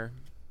be out here.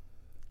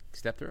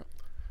 Step through.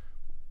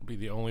 We'll be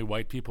the only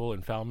white people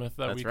in Falmouth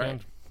that weekend.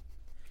 Right.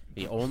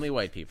 The only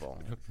white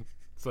people.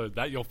 So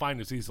that you'll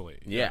find us easily.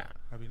 Yeah.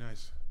 That'd be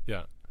nice.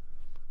 Yeah.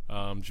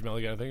 Jamel,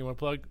 you got anything you want to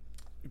plug?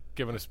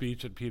 Giving a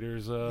speech at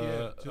Peter's.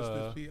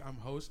 I'm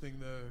hosting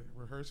the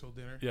rehearsal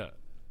dinner. Yeah.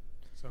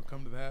 So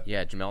come to that.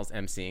 Yeah, Jamel's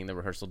emceeing the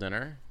rehearsal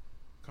dinner.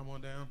 Come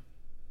on down.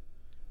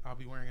 I'll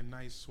be wearing a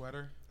nice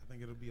sweater. I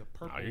think it'll be a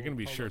purple. Oh, you're gonna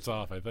be shirts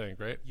off, I think,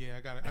 right? Yeah,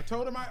 I got it. I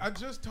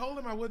just told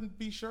him I wouldn't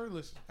be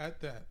shirtless at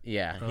that.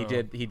 Yeah, he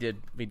did.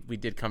 We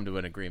did come to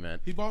an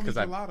agreement. He bought me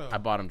gelato. I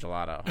bought him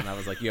gelato, and I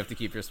was like, "You have to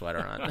keep your sweater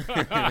on." And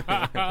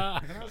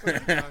I was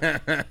like,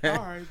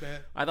 all right,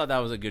 bet. I thought that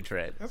was a good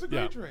trade. That's a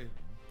great trade.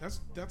 That's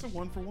a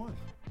 1-for-1.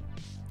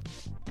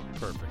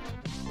 Perfect.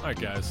 All right,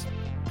 guys.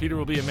 Peter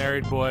will be a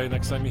married boy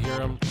next time you hear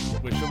him.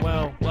 Wish him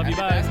well. Love you.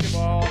 Bye.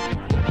 Basketball.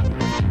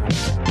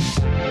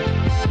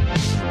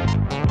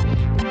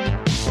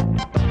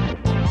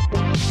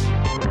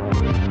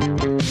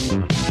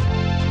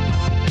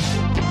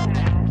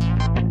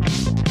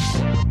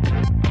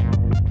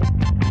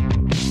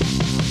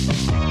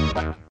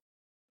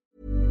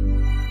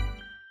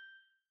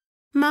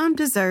 Mom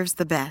deserves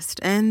the best,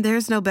 and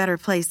there's no better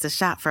place to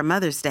shop for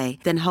Mother's Day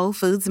than Whole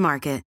Foods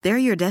Market. They're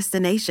your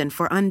destination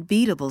for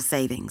unbeatable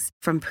savings,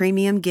 from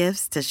premium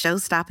gifts to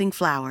show-stopping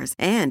flowers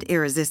and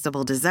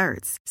irresistible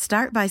desserts.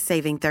 Start by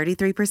saving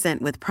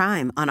 33% with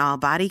Prime on all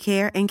body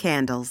care and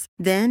candles.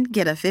 Then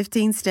get a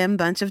 15-stem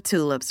bunch of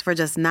tulips for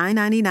just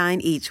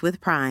 $9.99 each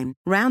with Prime.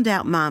 Round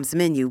out Mom's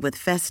menu with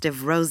festive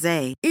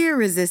rosé,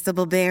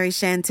 irresistible berry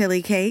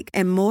chantilly cake,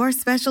 and more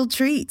special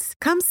treats.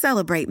 Come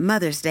celebrate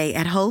Mother's Day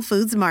at Whole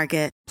Foods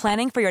Market.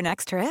 Planning for your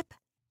next trip?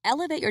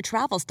 Elevate your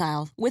travel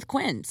style with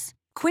Quince.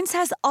 Quince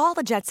has all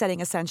the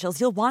jet-setting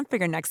essentials you'll want for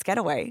your next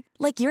getaway,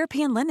 like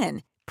European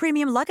linen,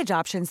 premium luggage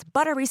options,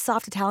 buttery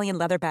soft Italian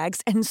leather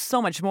bags, and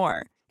so much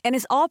more. And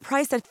is all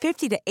priced at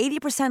 50 to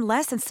 80%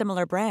 less than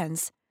similar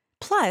brands.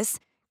 Plus,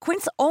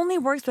 Quince only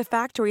works with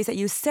factories that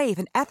use safe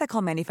and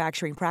ethical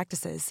manufacturing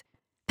practices.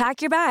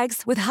 Pack your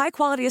bags with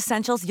high-quality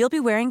essentials you'll be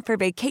wearing for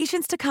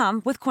vacations to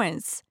come with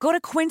Quince. Go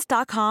to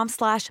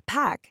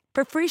quince.com/pack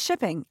for free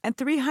shipping and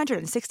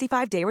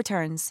 365-day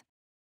returns.